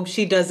God, I hope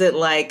she doesn't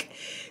like,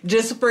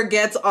 just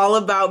forgets all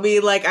about me.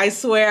 Like, I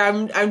swear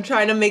I'm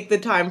trying to make the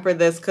time for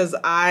this because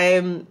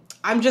I'm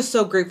just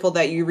so grateful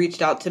that you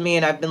reached out to me,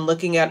 and I've been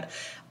looking at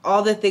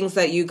all the things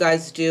that you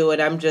guys do,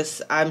 and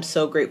I'm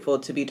so grateful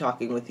to be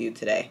talking with you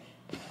today.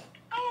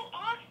 Oh,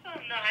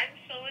 awesome. No, I'm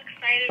so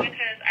excited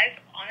because I've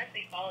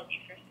honestly followed you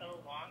for so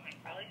long. I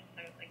probably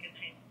since I was like in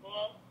high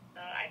school.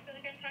 I feel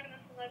like I'm talking to a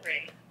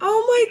celebrity. Oh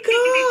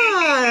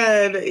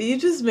my God. You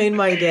just made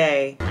my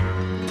day.